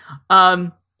well.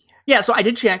 So I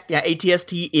did check. Yeah,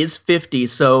 ATST is 50.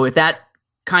 So if that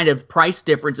kind of price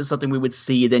difference is something we would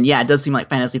see, then yeah, it does seem like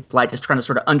Fantasy Flight is trying to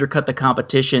sort of undercut the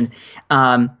competition.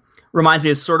 Reminds me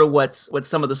of sort of what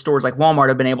some of the stores like Walmart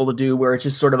have been able to do, where it's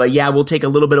just sort of we'll take a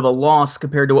little bit of a loss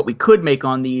compared to what we could make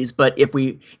on these, but if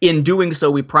in doing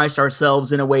so, we price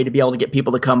ourselves in a way to be able to get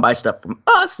people to come buy stuff from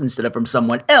us instead of from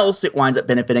someone else, it winds up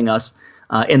benefiting us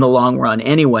in the long run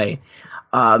anyway.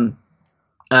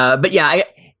 But yeah,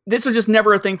 this was just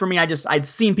never a thing for me. I'd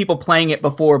seen people playing it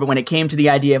before, but when it came to the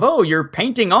idea of, you're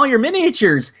painting all your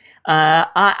miniatures,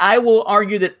 I will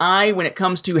argue that when it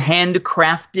comes to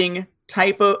handcrafting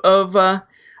type of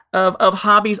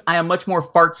hobbies, I am much more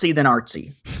fartsy than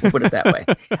artsy. We'll put it that way.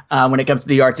 When it comes to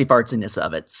the artsy fartsiness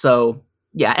of it. So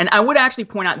yeah, and I would actually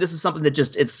point out, this is something that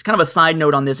it's kind of a side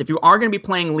note on this. If you are going to be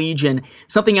playing Legion,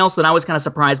 something else that I was kind of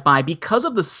surprised by, because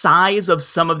of the size of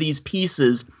some of these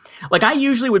pieces, like I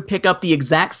usually would pick up the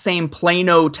exact same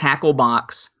Plano tackle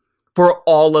box for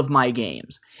all of my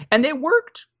games. And they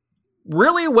worked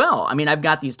really well. I mean, I've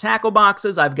got these tackle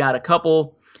boxes. I've got a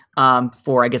couple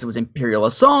for, I guess it was Imperial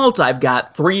Assault. I've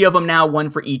got 3 of them now, one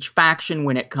for each faction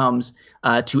when it comes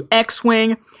to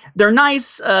X-Wing. They're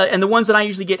nice, and the ones that I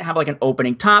usually get have like an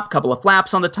opening top, couple of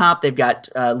flaps on the top. They've got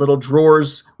little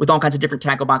drawers with all kinds of different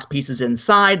tackle box pieces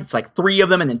inside. It's like 3 of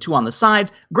them and then 2 on the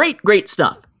sides. Great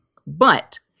stuff.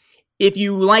 But if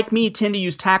you, like me, tend to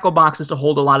use tackle boxes to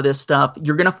hold a lot of this stuff,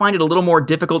 you're going to find it a little more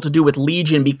difficult to do with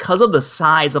Legion because of the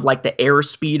size of like the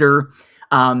airspeeder,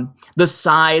 the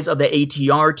size of the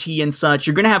ATRT and such.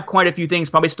 You're going to have quite a few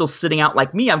things probably still sitting out.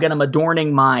 Like me, I've got them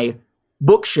adorning my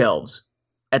bookshelves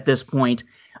at this point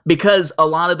because a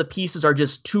lot of the pieces are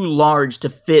just too large to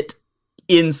fit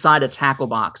inside a tackle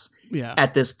box. Yeah.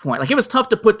 At this point. Like it was tough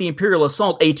to put the Imperial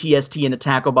Assault ATST in a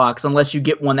tackle box unless you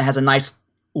get one that has a nice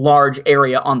large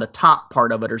area on the top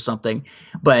part of it or something.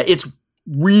 But it's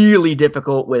really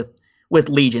difficult with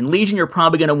Legion. Legion, you're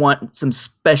probably going to want some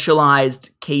specialized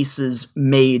cases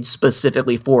made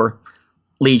specifically for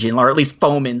Legion, or at least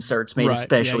foam inserts made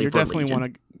especially for Legion. You're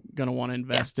definitely going to want to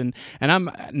invest in. And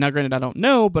I'm now, granted, I don't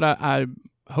know, but I'm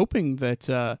hoping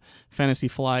that Fantasy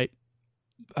Flight,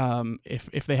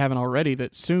 if they haven't already,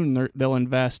 that soon they'll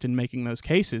invest in making those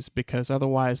cases, because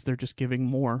otherwise they're just giving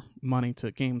more money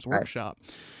to Games Workshop.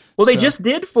 Well, they just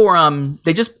did for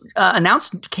they just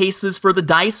announced cases for the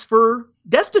dice for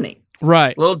Destiny.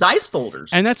 Right. little dice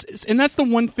folders. And that's the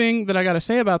one thing that I got to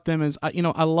say about them is,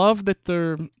 I love that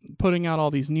they're putting out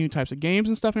all these new types of games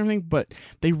and stuff and everything, but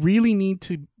they really need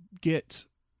to get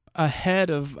ahead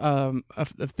of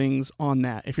things on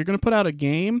that. If you're going to put out a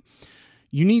game,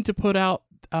 you need to put out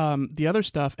the other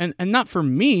stuff, and not for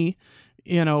me,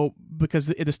 because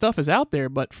the stuff is out there,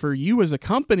 but for you as a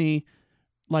company,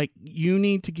 like, you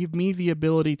need to give me the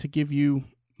ability to give you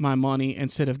my money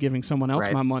instead of giving someone else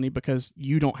my money because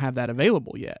you don't have that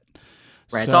available yet.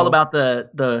 Right. So, it's all about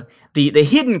the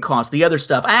hidden cost, the other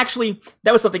stuff.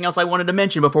 That was something else I wanted to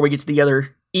mention before we get to the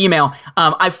other email.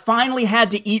 I finally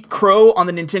had to eat crow on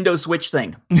the Nintendo Switch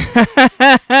thing.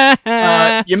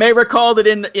 You may recall that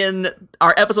in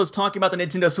our episodes talking about the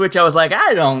Nintendo Switch, I was like,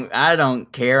 I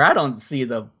don't care. I don't see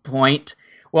the point.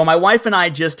 Well, my wife and I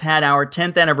just had our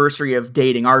 10th anniversary of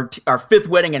dating. Our 5th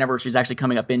wedding anniversary is actually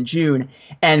coming up in June.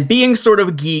 And being sort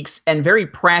of geeks and very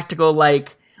practical,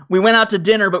 like, we went out to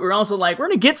dinner, but we were also like, we're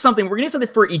going to get something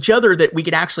for each other that we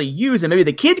could actually use and maybe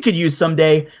the kid could use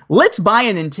someday. Let's buy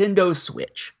a Nintendo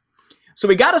Switch. So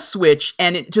we got a Switch,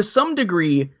 and to some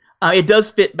degree, it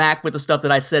does fit back with the stuff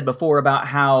that I said before about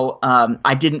how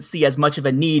I didn't see as much of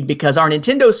a need, because our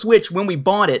Nintendo Switch, when we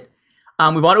bought it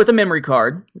with a memory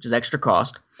card, which is extra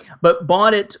cost, but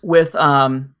bought it with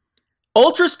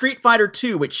Ultra Street Fighter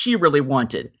 2, which she really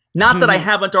wanted. Not that I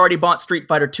haven't already bought Street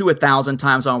Fighter 2 1,000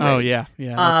 times already. Oh,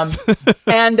 yeah.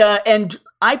 And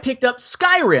I picked up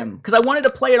Skyrim because I wanted to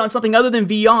play it on something other than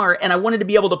VR, and I wanted to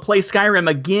be able to play Skyrim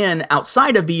again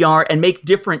outside of VR and make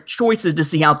different choices to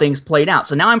see how things played out.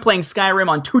 So now I'm playing Skyrim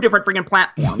on 2 different freaking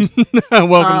platforms.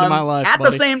 Welcome to my life, at buddy.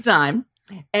 the same time.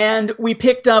 And we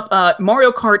picked up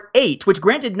Mario Kart 8, which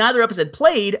granted neither of us had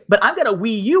played, but I've got a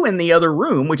Wii U in the other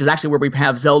room, which is actually where we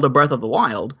have Zelda Breath of the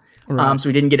Wild. Right. So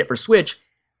we didn't get it for Switch.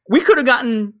 We could have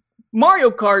gotten Mario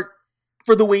Kart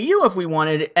for the Wii U if we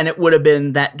wanted, and it would have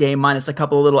been that game minus a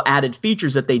couple of little added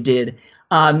features that they did.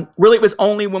 Really, it was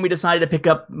only when we decided to pick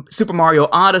up Super Mario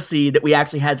Odyssey that we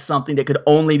actually had something that could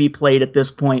only be played at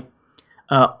this point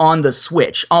on the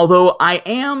Switch. Although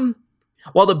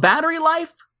while the battery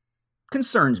life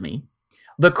concerns me,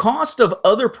 the cost of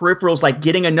other peripherals, like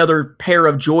getting another pair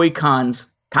of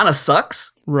Joy-Cons, kind of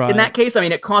sucks. Right. In that case, I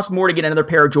mean, it costs more to get another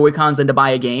pair of Joy-Cons than to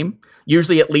buy a game.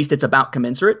 Usually, at least, it's about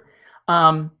commensurate.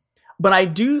 But I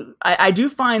do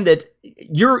find that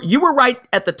you were right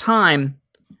at the time.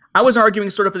 I was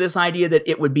arguing sort of for this idea that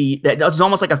it was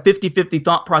almost like a 50-50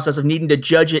 thought process of needing to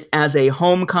judge it as a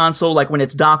home console, like when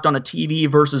it's docked on a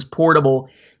TV versus portable.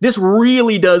 This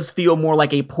really does feel more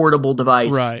like a portable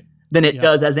device than it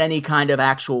does as any kind of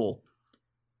actual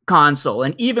console.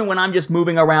 And even when I'm just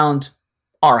moving around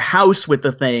our house with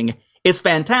the thing, it's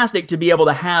fantastic to be able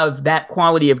to have that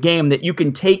quality of game that you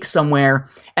can take somewhere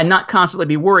and not constantly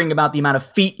be worrying about the amount of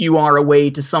feet you are away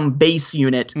to some base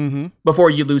unit before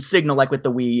you lose signal, like with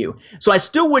the Wii U. So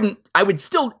I would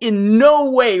still in no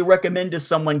way recommend to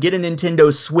someone get a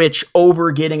Nintendo Switch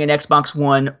over getting an Xbox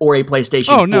One or a PlayStation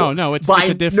 4. Oh, no, it's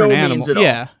a different animal.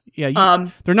 Yeah.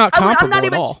 They're not comparable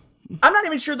at all. I'm not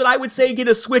even sure that I would say get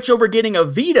a Switch over getting a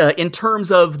Vita in terms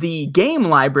of the game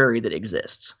library that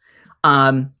exists.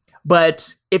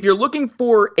 But if you're looking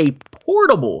for a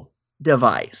portable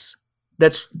device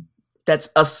that's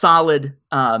a solid,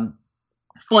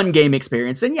 fun game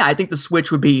experience, then I think the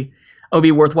Switch would be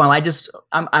worthwhile.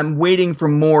 I'm waiting for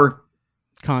more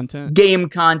game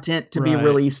content to be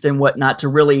released and whatnot to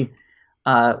really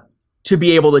to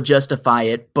be able to justify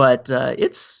it. But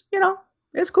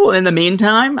it's cool. In the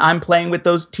meantime, I'm playing with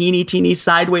those teeny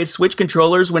sideways Switch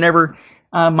controllers whenever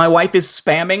my wife is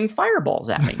spamming fireballs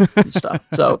at me and stuff.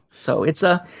 So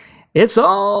it's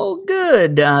all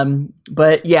good.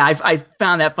 But yeah, I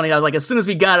found that funny. I was like, as soon as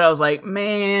we got it, I was like,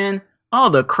 man, all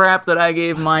the crap that I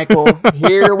gave Michael,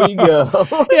 here we go.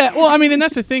 Yeah, well, I mean, and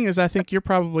that's the thing is, I think you're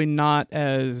probably not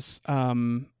as I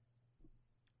don't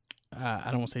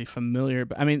want to say familiar,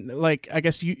 but I mean, like, I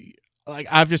guess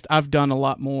I've done a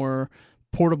lot more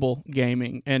portable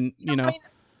gaming, and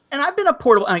and I've been a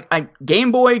portable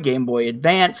Game Boy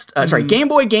Advanced, Game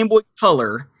Boy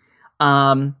Color,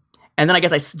 and then I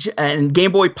guess and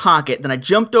Game Boy Pocket. Then I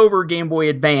jumped over Game Boy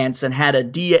Advance and had a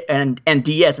DS and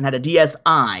had a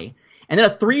DSi, and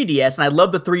then a 3DS. And I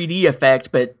love the 3D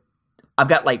effect, but I've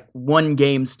got like one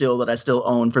game still that I still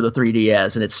own for the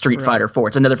 3DS, and it's Street Fighter 4.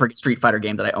 It's another freaking Street Fighter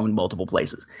game that I own multiple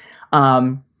places.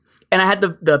 And I had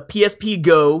the PSP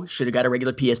Go. Should have got a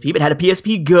regular PSP, but had a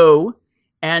PSP Go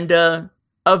and a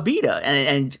Vita,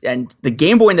 and the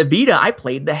Game Boy and the Vita I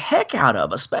played the heck out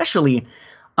of, especially.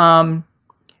 But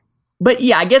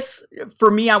yeah, I guess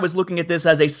for me, I was looking at this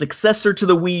as a successor to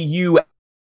the Wii U,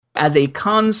 as a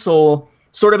console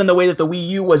sort of in the way that the Wii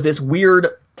U was this weird,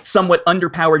 somewhat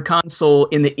underpowered console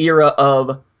in the era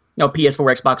of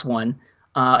PS4, Xbox One,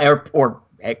 or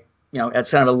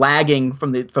it's kind of a lagging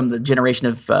from the generation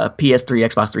of PS3,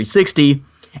 Xbox 360,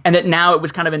 and that now it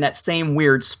was kind of in that same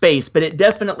weird space. But it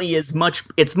definitely is much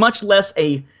less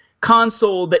a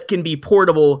console that can be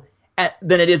portable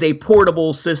than it is a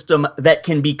portable system that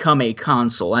can become a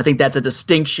console. I think that's a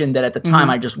distinction that at the time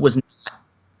I just was not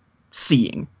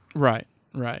seeing. Right.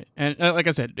 And like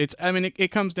I said,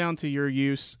 it comes down to your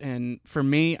use. And for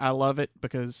me, I love it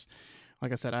because,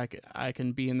 like I said, I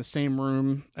can be in the same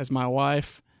room as my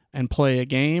wife and play a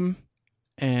game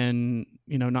and,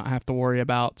 not have to worry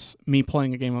about me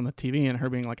playing a game on the TV and her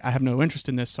being like, I have no interest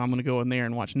in this, so I'm going to go in there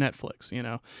and watch Netflix,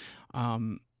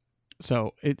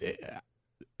 So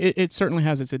it certainly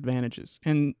has its advantages.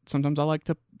 And sometimes I like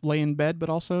to lay in bed but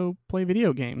also play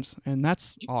video games, and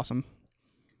that's awesome.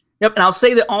 Yep, and I'll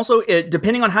say that also,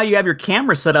 depending on how you have your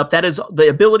camera set up, that is the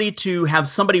ability to have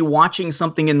somebody watching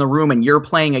something in the room and you're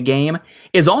playing a game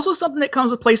is also something that comes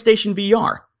with PlayStation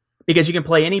VR, because you can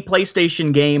play any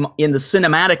PlayStation game in the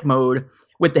cinematic mode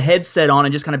with the headset on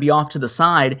and just kind of be off to the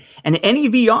side. And any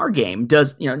VR game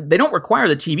does, they don't require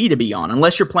the TV to be on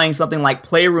unless you're playing something like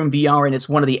Playroom VR and it's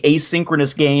one of the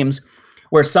asynchronous games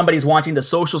where somebody's watching the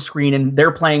social screen and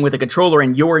they're playing with a controller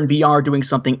and you're in VR doing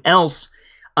something else.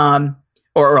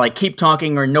 Or like Keep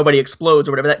Talking or Nobody Explodes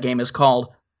or whatever that game is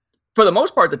called. For the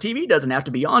most part, the TV doesn't have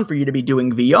to be on for you to be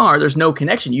doing VR. There's no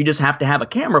connection. You just have to have a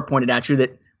camera pointed at you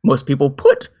that most people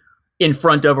put in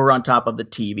front of or on top of the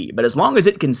TV. But as long as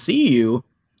it can see you,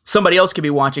 somebody else could be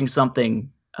watching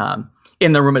something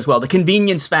in the room as well. The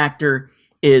convenience factor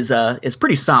is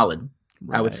pretty solid,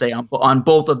 right. I would say, on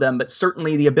both of them. But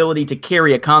certainly the ability to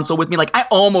carry a console with me. Like I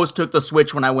almost took the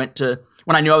Switch when I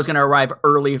knew I was going to arrive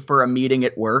early for a meeting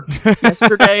at work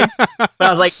yesterday. But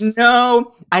I was like,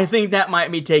 no, I think that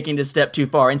might be taking it a step too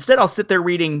far. Instead, I'll sit there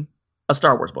reading a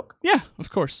Star Wars book. Yeah,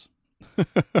 of course.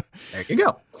 There you go.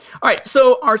 All right,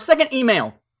 so our second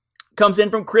email comes in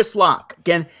from Chris Locke.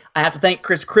 Again, I have to thank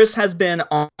Chris. Chris has been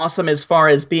awesome as far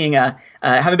as being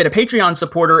having been a Patreon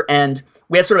supporter, and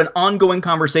we have sort of an ongoing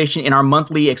conversation in our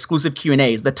monthly exclusive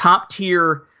Q&As. The top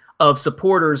tier of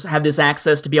supporters have this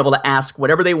access to be able to ask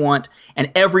whatever they want,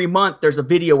 and every month there's a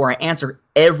video where I answer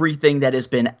everything that has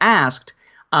been asked.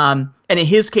 And in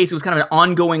his case, it was kind of an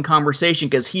ongoing conversation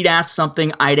because he'd ask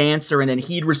something, I'd answer, and then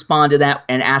he'd respond to that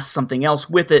and ask something else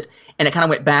with it. And it kind of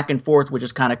went back and forth, which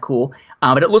is kind of cool.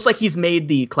 But it looks like he's made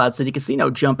the Cloud City Casino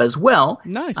jump as well.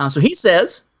 Nice. So he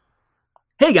says,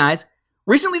 hey guys,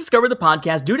 recently discovered the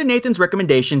podcast due to Nathan's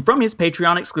recommendation from his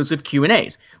Patreon exclusive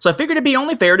Q&As. So I figured it'd be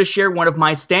only fair to share one of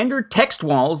my standard text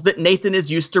walls that Nathan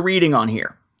is used to reading on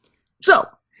here. So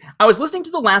I was listening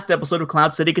to the last episode of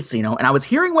Cloud City Casino, and I was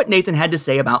hearing what Nathan had to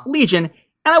say about Legion,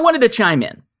 and I wanted to chime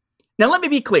in. Now, let me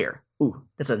be clear. Ooh,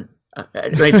 that's let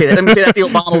me say that. Let me say that the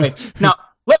Obama way. Now,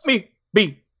 let me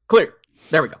be clear.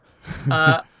 There we go.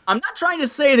 I'm not trying to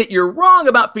say that you're wrong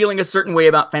about feeling a certain way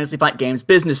about Fantasy Flight Games'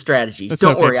 business strategy. That's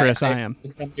Don't okay, worry, Chris. I am. To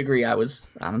some degree,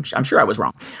 I'm sure I was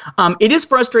wrong. It is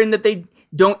frustrating that they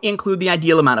don't include the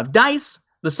ideal amount of dice.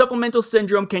 The supplemental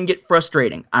syndrome can get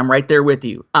frustrating. I'm right there with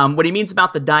you. What he means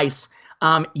about the dice,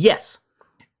 yes.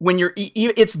 When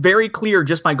it's very clear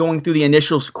just by going through the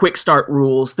initial quick start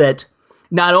rules that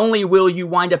not only will you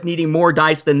wind up needing more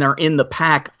dice than are in the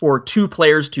pack for 2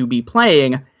 players to be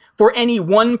playing, for any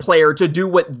 1 player to do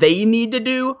what they need to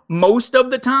do most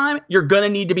of the time, you're going to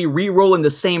need to be re-rolling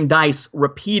the same dice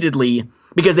repeatedly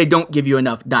because they don't give you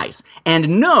enough dice.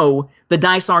 And no, the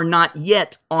dice are not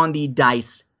yet on the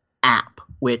Dice app,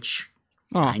 which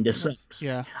kind of sucks.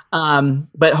 Yeah.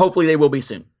 But hopefully they will be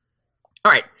soon.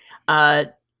 All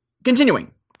right.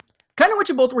 Continuing. Kind of what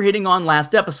you both were hitting on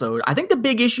last episode, I think the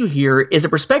big issue here is a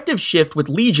perspective shift with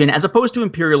Legion as opposed to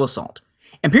Imperial Assault.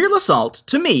 Imperial Assault,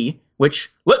 to me,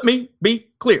 which, let me be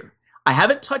clear, I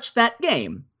haven't touched that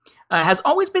game, has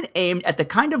always been aimed at the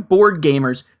kind of board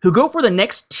gamers who go for the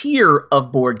next tier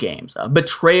of board games,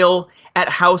 Betrayal at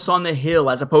House on the Hill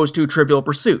as opposed to Trivial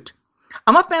Pursuit.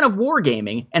 I'm a fan of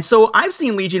wargaming, and so I've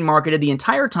seen Legion marketed the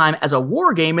entire time as a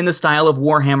war game in the style of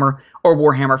Warhammer or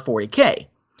Warhammer 40k.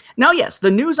 Now yes, the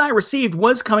news I received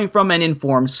was coming from an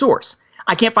informed source.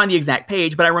 I can't find the exact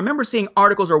page, but I remember seeing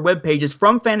articles or web pages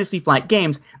from Fantasy Flight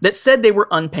Games that said they were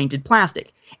unpainted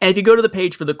plastic. And if you go to the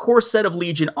page for the core set of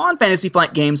Legion on Fantasy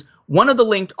Flight Games, one of the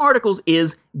linked articles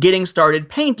is Getting Started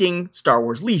Painting Star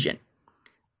Wars Legion.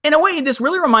 In a way, this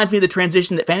really reminds me of the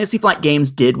transition that Fantasy Flight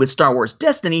Games did with Star Wars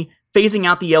Destiny, phasing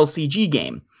out the LCG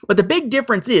game. But the big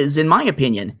difference is, in my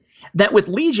opinion, that with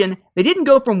Legion, they didn't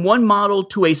go from one model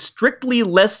to a strictly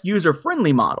less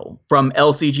user-friendly model, from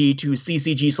LCG to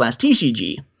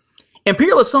CCG/TCG.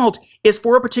 Imperial Assault is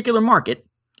for a particular market,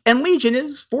 and Legion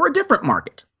is for a different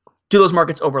market. Do those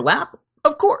markets overlap?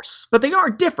 Of course, but they are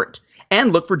different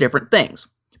and look for different things.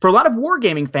 For a lot of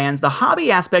wargaming fans, the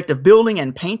hobby aspect of building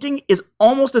and painting is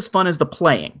almost as fun as the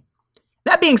playing.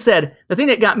 That being said, the thing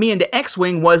that got me into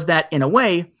X-Wing was that, in a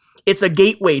way, it's a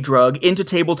gateway drug into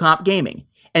tabletop gaming.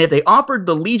 And if they offered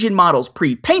the Legion models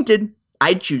pre-painted,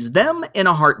 I'd choose them in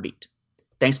a heartbeat.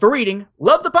 Thanks for reading.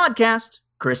 Love the podcast.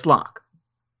 Chris Locke.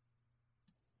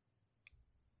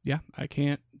 Yeah, I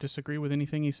can't disagree with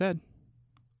anything he said.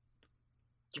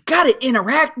 You gotta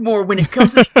interact more when it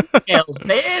comes to emails,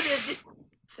 man.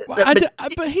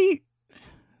 But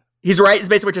he's right. It's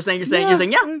basically what you're saying. You're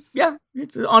saying, yeah,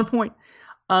 it's on point.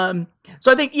 So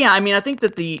I think, I think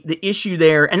that the issue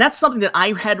there, and that's something that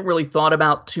I hadn't really thought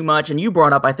about too much, and you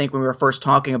brought up, I think, when we were first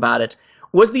talking about it,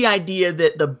 was the idea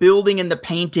that the building and the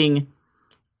painting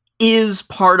is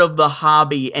part of the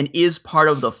hobby and is part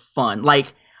of the fun.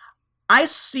 Like, I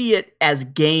see it as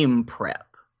game prep,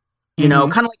 you know,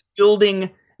 kind of like building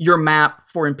your map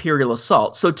for Imperial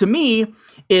Assault. So to me,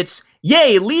 it's,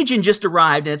 yay, Legion just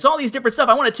arrived, and it's all these different stuff.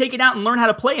 I want to take it out and learn how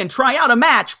to play and try out a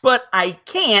match, but I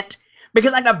can't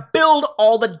because I got to build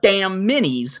all the damn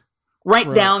minis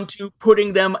right down to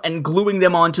putting them and gluing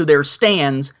them onto their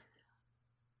stands.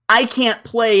 I can't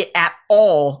play at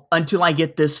all until I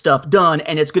get this stuff done,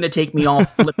 and it's going to take me all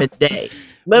flippin' day.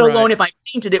 Let alone if I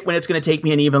painted it when it's going to take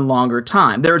me an even longer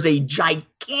time. There's a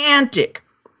gigantic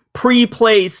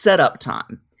pre-play setup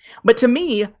time. But to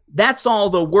me, that's all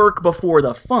the work before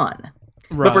the fun.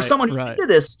 But for someone who's into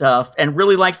this stuff and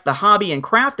really likes the hobby and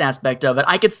craft aspect of it,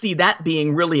 I could see that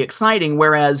being really exciting,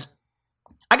 whereas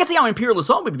I could see how Imperial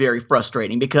Assault would be very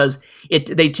frustrating because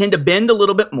they tend to bend a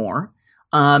little bit more.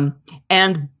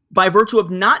 And by virtue of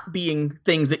not being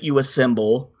things that you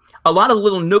assemble, a lot of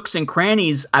little nooks and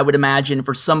crannies, I would imagine,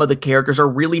 for some of the characters are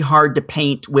really hard to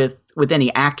paint with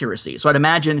any accuracy. So I'd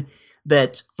imagine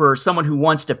that for someone who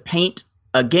wants to paint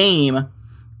a game,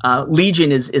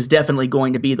 Legion is definitely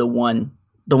going to be the one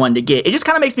to get. It just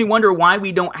kind of makes me wonder why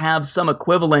we don't have some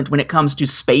equivalent when it comes to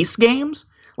space games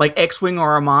like X-Wing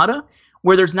or Armada,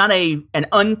 where there's not an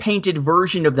unpainted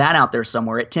version of that out there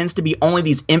somewhere. It tends to be only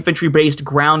these infantry-based,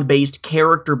 ground-based,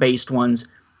 character-based ones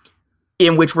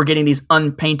in which we're getting these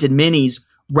unpainted minis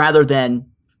rather than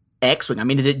X-Wing. I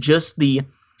mean, is it just the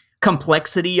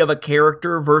complexity of a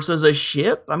character versus a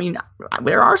ship? I mean,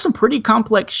 there are some pretty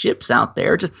complex ships out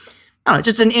there. Just, I don't know,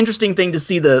 just an interesting thing to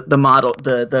see the model,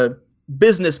 the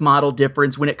business model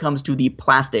difference when it comes to the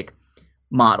plastic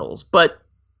models. But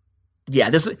yeah,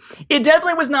 it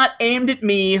definitely was not aimed at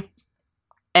me,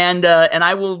 and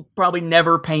I will probably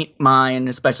never paint mine,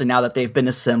 especially now that they've been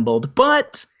assembled.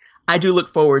 But I do look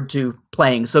forward to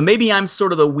playing. So maybe I'm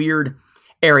sort of the weird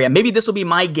area. Maybe this will be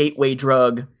my gateway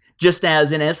drug, just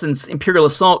as in essence Imperial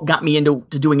Assault got me into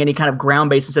doing any kind of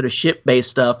ground-based instead of ship-based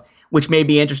stuff, which may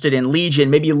be interested in Legion.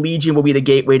 Maybe Legion will be the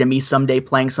gateway to me someday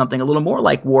playing something a little more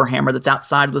like Warhammer that's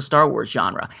outside of the Star Wars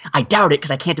genre. I doubt it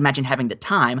because I can't imagine having the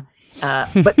time.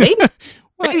 But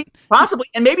maybe, possibly,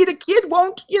 and maybe the kid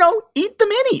won't, eat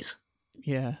the minis.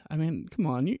 Yeah, I mean, come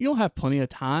on, you'll have plenty of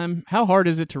time. How hard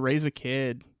is it to raise a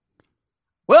kid?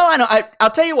 Well, I know. I'll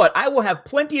tell you what. I will have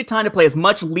plenty of time to play as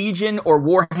much Legion or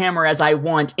Warhammer as I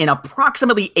want in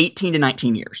approximately 18 to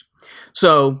 19 years.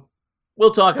 So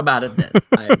we'll talk about it then.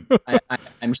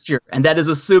 I'm sure. And that is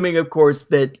assuming, of course,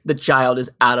 that the child is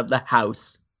out of the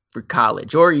house for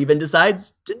college or even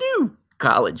decides to do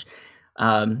college.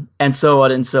 And so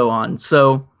on and so on.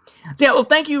 So yeah, well,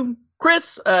 thank you,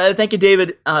 Chris. Thank you,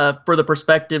 David, for the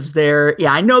perspectives there.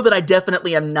 Yeah, I know that I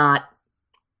definitely am not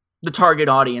the target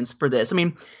audience for this. I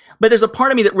mean, but there's a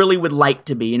part of me that really would like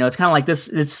to be. It's kind of like this.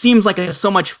 It seems like it's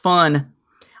so much fun.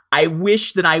 I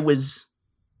wish that I was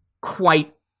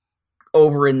quite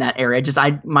over in that area.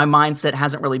 My mindset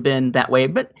hasn't really been that way.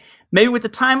 But maybe with the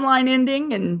timeline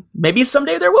ending, and maybe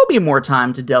someday there will be more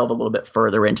time to delve a little bit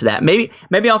further into that. Maybe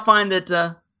I'll find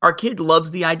that our kid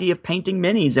loves the idea of painting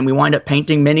minis, and we wind up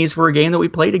painting minis for a game that we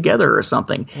play together or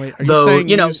something. Wait, are you saying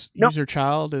use your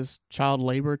child as child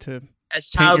labor to as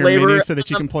child paint your labor minis so that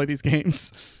you can play these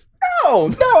games? No,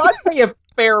 I'd pay a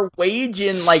fair wage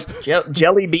in like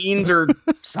jelly beans or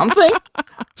something.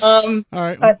 All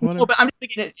right, no, but I'm just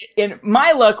thinking, in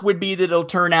my luck would be that it'll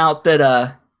turn out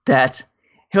that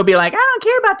he'll be like, I don't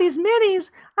care about these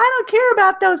minis. I don't care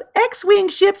about those X-Wing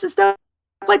ships and stuff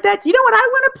like that. You know what I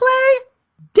want to play?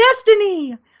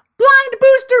 Destiny. Blind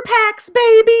booster packs,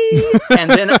 baby. And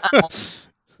then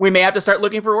we may have to start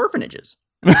looking for orphanages.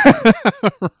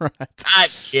 Right. I'm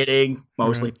kidding,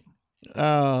 mostly.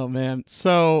 Oh man.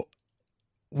 So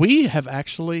we have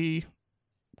actually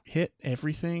hit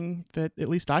everything that at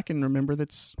least I can remember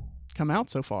that's come out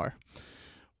so far.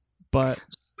 But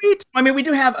Sweet. I mean, we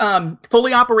do have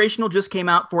fully operational just came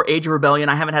out for Age of Rebellion.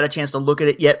 I haven't had a chance to look at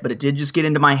it yet, but it did just get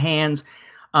into my hands.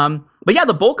 But yeah,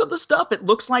 the bulk of the stuff, it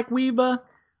looks like we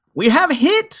have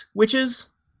hit, which is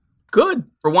good.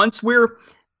 For once, we're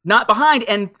not behind,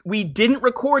 and we didn't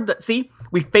record that. See,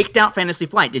 we faked out Fantasy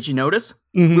Flight. Did you notice?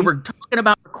 Mhm. We were talking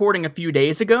about recording a few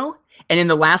days ago, and in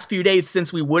the last few days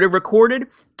since we would have recorded,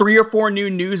 3 or 4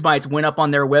 new news bites went up on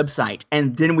their website,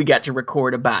 and then we got to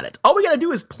record about it. All we got to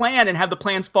do is plan and have the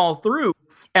plans fall through,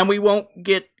 and we won't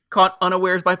get caught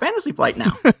unawares by Fantasy Flight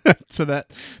now. so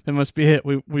that must be it.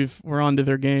 We're onto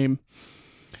their game.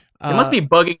 It must be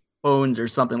bugging phones or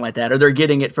something like that, or they're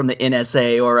getting it from the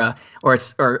NSA or I don't know.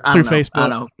 Facebook. I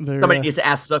don't know. Somebody needs to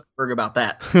ask Zuckerberg about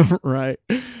that. Right.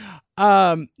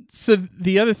 So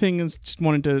the other thing is, just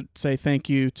wanted to say thank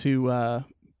you to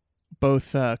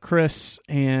both Chris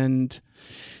and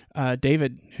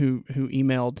David who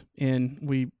emailed in.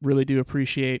 We really do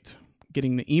appreciate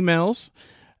getting the emails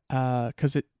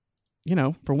because it,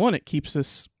 for one, it keeps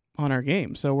us on our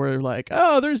game. So we're like,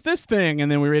 oh, there's this thing,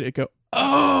 and then we read it, go,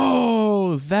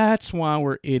 oh, that's why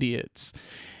we're idiots.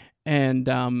 And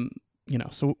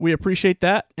so we appreciate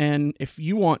that. And if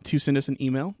you want to send us an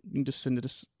email, you can just send it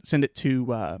to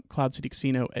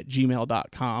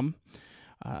cloudcitycasino@gmail.com.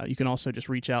 You can also just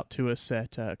reach out to us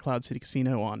at Cloud City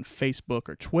Casino on Facebook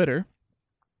or Twitter.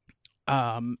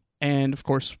 And of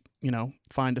course,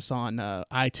 find us on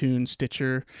iTunes,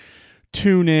 Stitcher,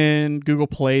 TuneIn, Google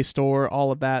Play Store,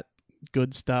 all of that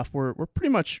good stuff. We're pretty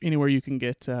much anywhere you can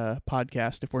get a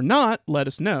podcast. If we're not, let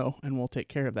us know and we'll take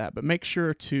care of that. But make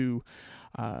sure to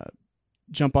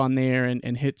jump on there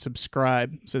and hit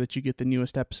subscribe so that you get the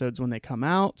newest episodes when they come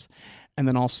out. And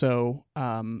then also,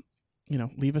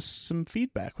 leave us some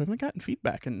feedback. We haven't gotten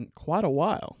feedback in quite a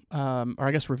while. Or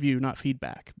I guess review, not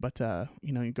feedback. But,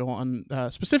 you go on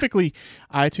specifically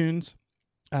iTunes.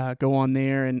 Go on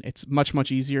there, and it's much, much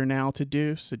easier now to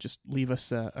do. So just leave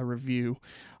us a review.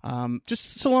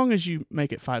 Just so long as you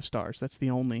make it 5 stars. That's the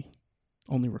only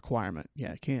requirement.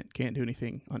 Yeah, can't do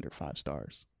anything under 5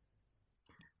 stars.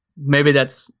 Maybe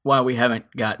that's why we haven't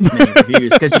got many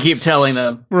reviews, because you keep telling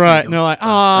them. Right. No,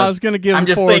 I was going to give them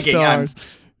 4 stars.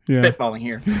 Spitballing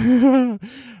here.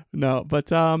 No,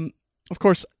 but of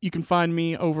course, you can find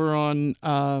me over on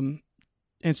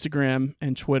Instagram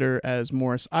and Twitter as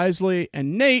Morris Isley,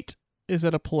 and Nate is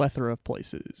at a plethora of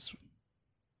places.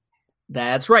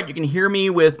 That's right. You can hear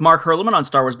me with Mark Hurleman on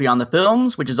Star Wars Beyond the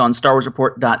Films, which is on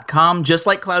StarWarsReport.com, just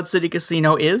like Cloud City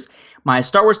Casino is. My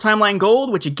Star Wars Timeline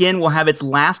Gold, which again will have its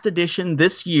last edition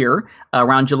this year,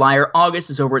 around July or August,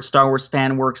 is over at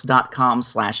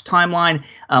StarWarsFanWorks.com/timeline.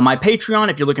 My Patreon,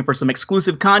 if you're looking for some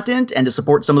exclusive content and to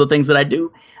support some of the things that I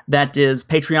do, that is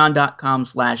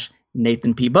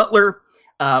Patreon.com/Nathan P. Butler.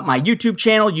 My YouTube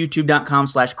channel,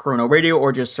 YouTube.com/Chrono Radio,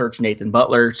 or just search Nathan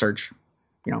Butler. Search,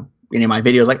 any of my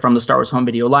videos, like from the Star Wars Home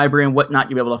Video Library and whatnot.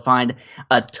 You'll be able to find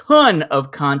a ton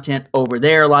of content over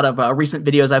there. A lot of recent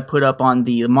videos I've put up on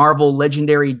the Marvel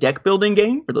Legendary deck building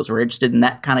game, for those who are interested in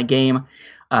that kind of game,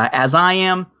 as I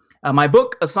am. My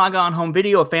book, A Saga on Home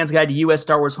Video, A Fan's Guide to U.S.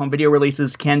 Star Wars Home Video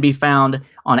Releases, can be found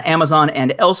on Amazon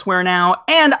and elsewhere now.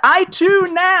 And I, too,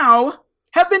 now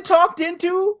have been talked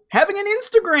into having an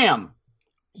Instagram.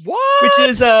 What? Which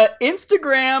is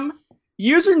Instagram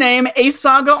username A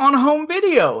Saga on Home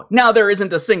Video. Now, there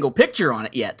isn't a single picture on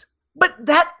it yet, but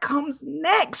that comes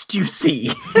next, you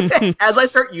see, as I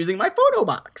start using my photo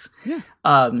box. Yeah.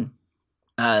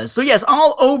 So yes,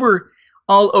 all over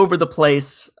the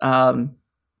place.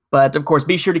 But of course,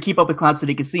 be sure to keep up with Cloud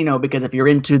City Casino, because if you're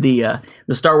into the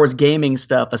Star Wars gaming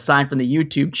stuff, aside from the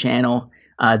YouTube channel,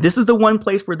 this is the one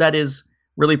place where that is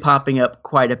really popping up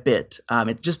quite a bit.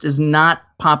 It just is not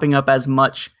popping up as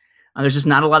much. There's just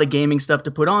not a lot of gaming stuff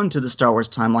to put on to the Star Wars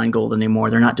Timeline Gold anymore.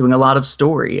 They're not doing a lot of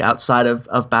story outside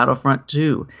of Battlefront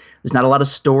 2. There's not a lot of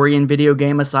story in video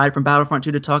game aside from Battlefront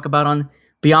 2 to talk about on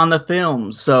Beyond the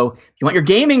Films. So if you want your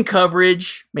gaming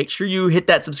coverage, make sure you hit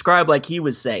that subscribe like he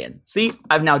was saying. See,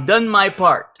 I've now done my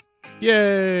part.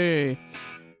 Yay!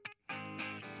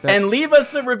 And leave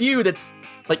us a review that's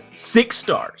like 6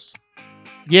 stars.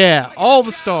 Yeah, all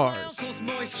the stars.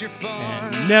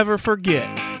 And never forget,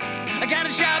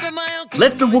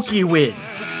 let the Wookiee win.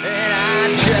 And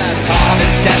I just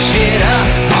harvest that shit up,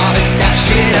 harvest that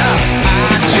shit up.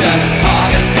 I just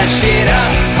harvest that shit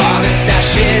up, harvest that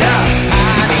shit up.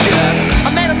 I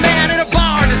met a man in a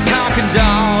bar and his talking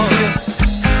dog.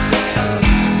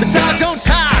 The dog don't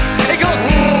talk, it goes,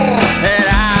 and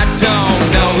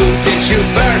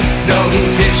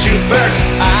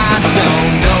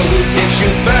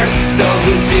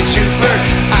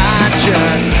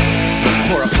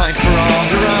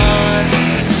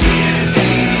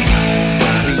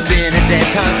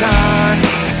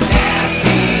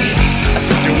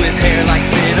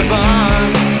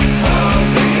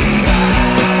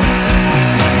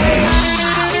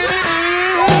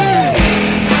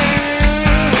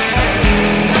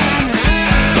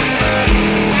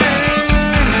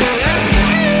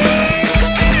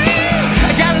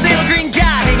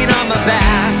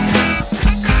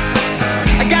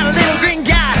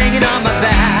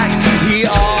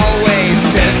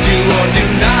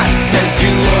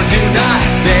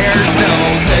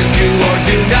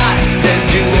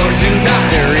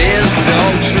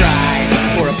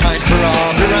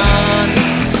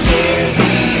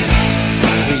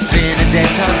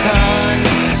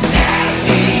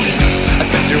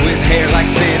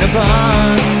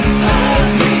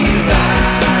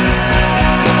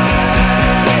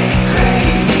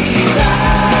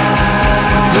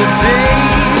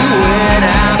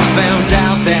found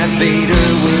out that Vader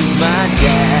was my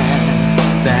dad.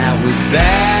 That was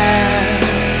bad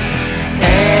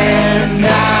and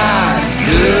not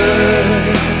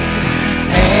good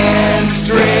and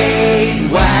straight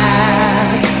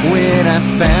whack. When I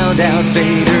found out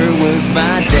Vader was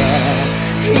my dad,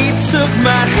 he took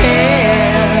my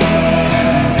hand.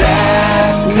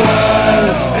 That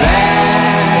was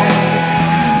bad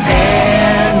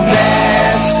and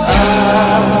messed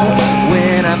up.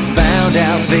 When I found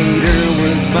out Vader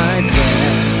was my dad.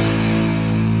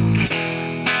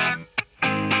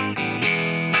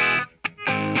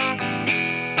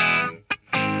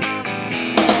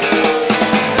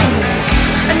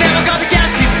 I never got the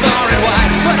galaxy far and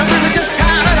wide, but I'm really just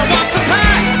tired and I want some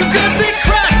pie. Some good big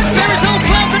crust, Barry's old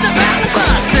club in the back of the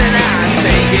bus. And I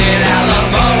take it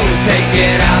Alamo, take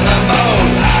it Alamo.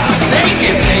 I'll take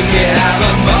it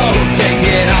Alamo, take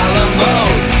it Alamo.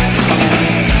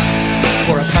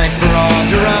 Pour a pint for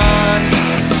Alderaan.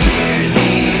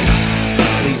 Cheersies.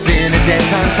 Sleep in a dead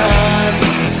tauntaun.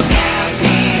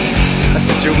 A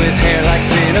sister with hair like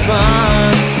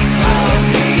Cinnabons.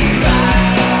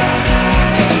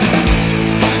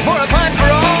 For a pint for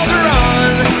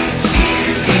Alderaan.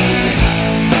 Cheersies.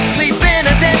 Sleep in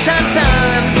a dead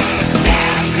tauntaun.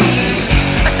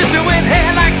 A sister with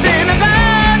hair like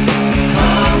Cinnabons.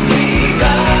 Hungry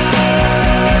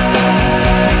ride.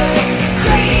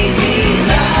 Crazy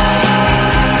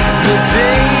life. The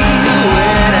day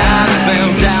when I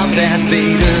found out that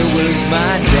Vader was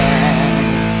my dad.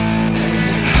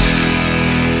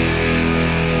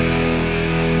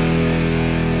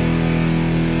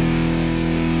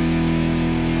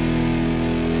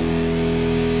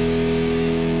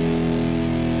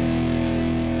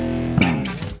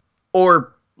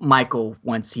 Or Michael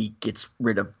once he gets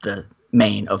rid of the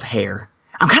mane of hair.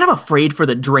 I'm kind of afraid for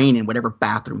the drain in whatever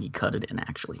bathroom he cut it in,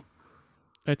 actually.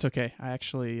 It's okay. I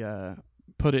actually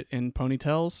put it in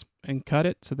ponytails and cut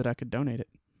it so that I could donate it.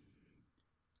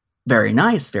 Very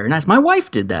nice, very nice. My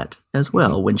wife did that as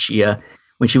well. When she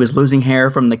was losing hair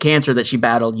from the cancer that she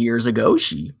battled years ago,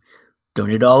 she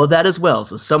donated all of that as well.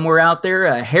 So somewhere out there,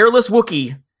 a hairless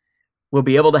Wookiee will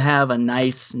be able to have a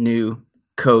nice new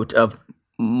coat of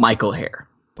Michael hair.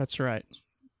 That's right.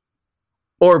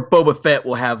 Or Boba Fett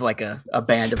will have like a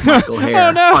band of Michael hair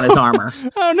Oh, no. on his armor.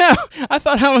 Oh no! I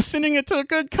thought I was sending it to a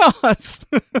good cause.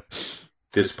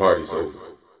 This party's over.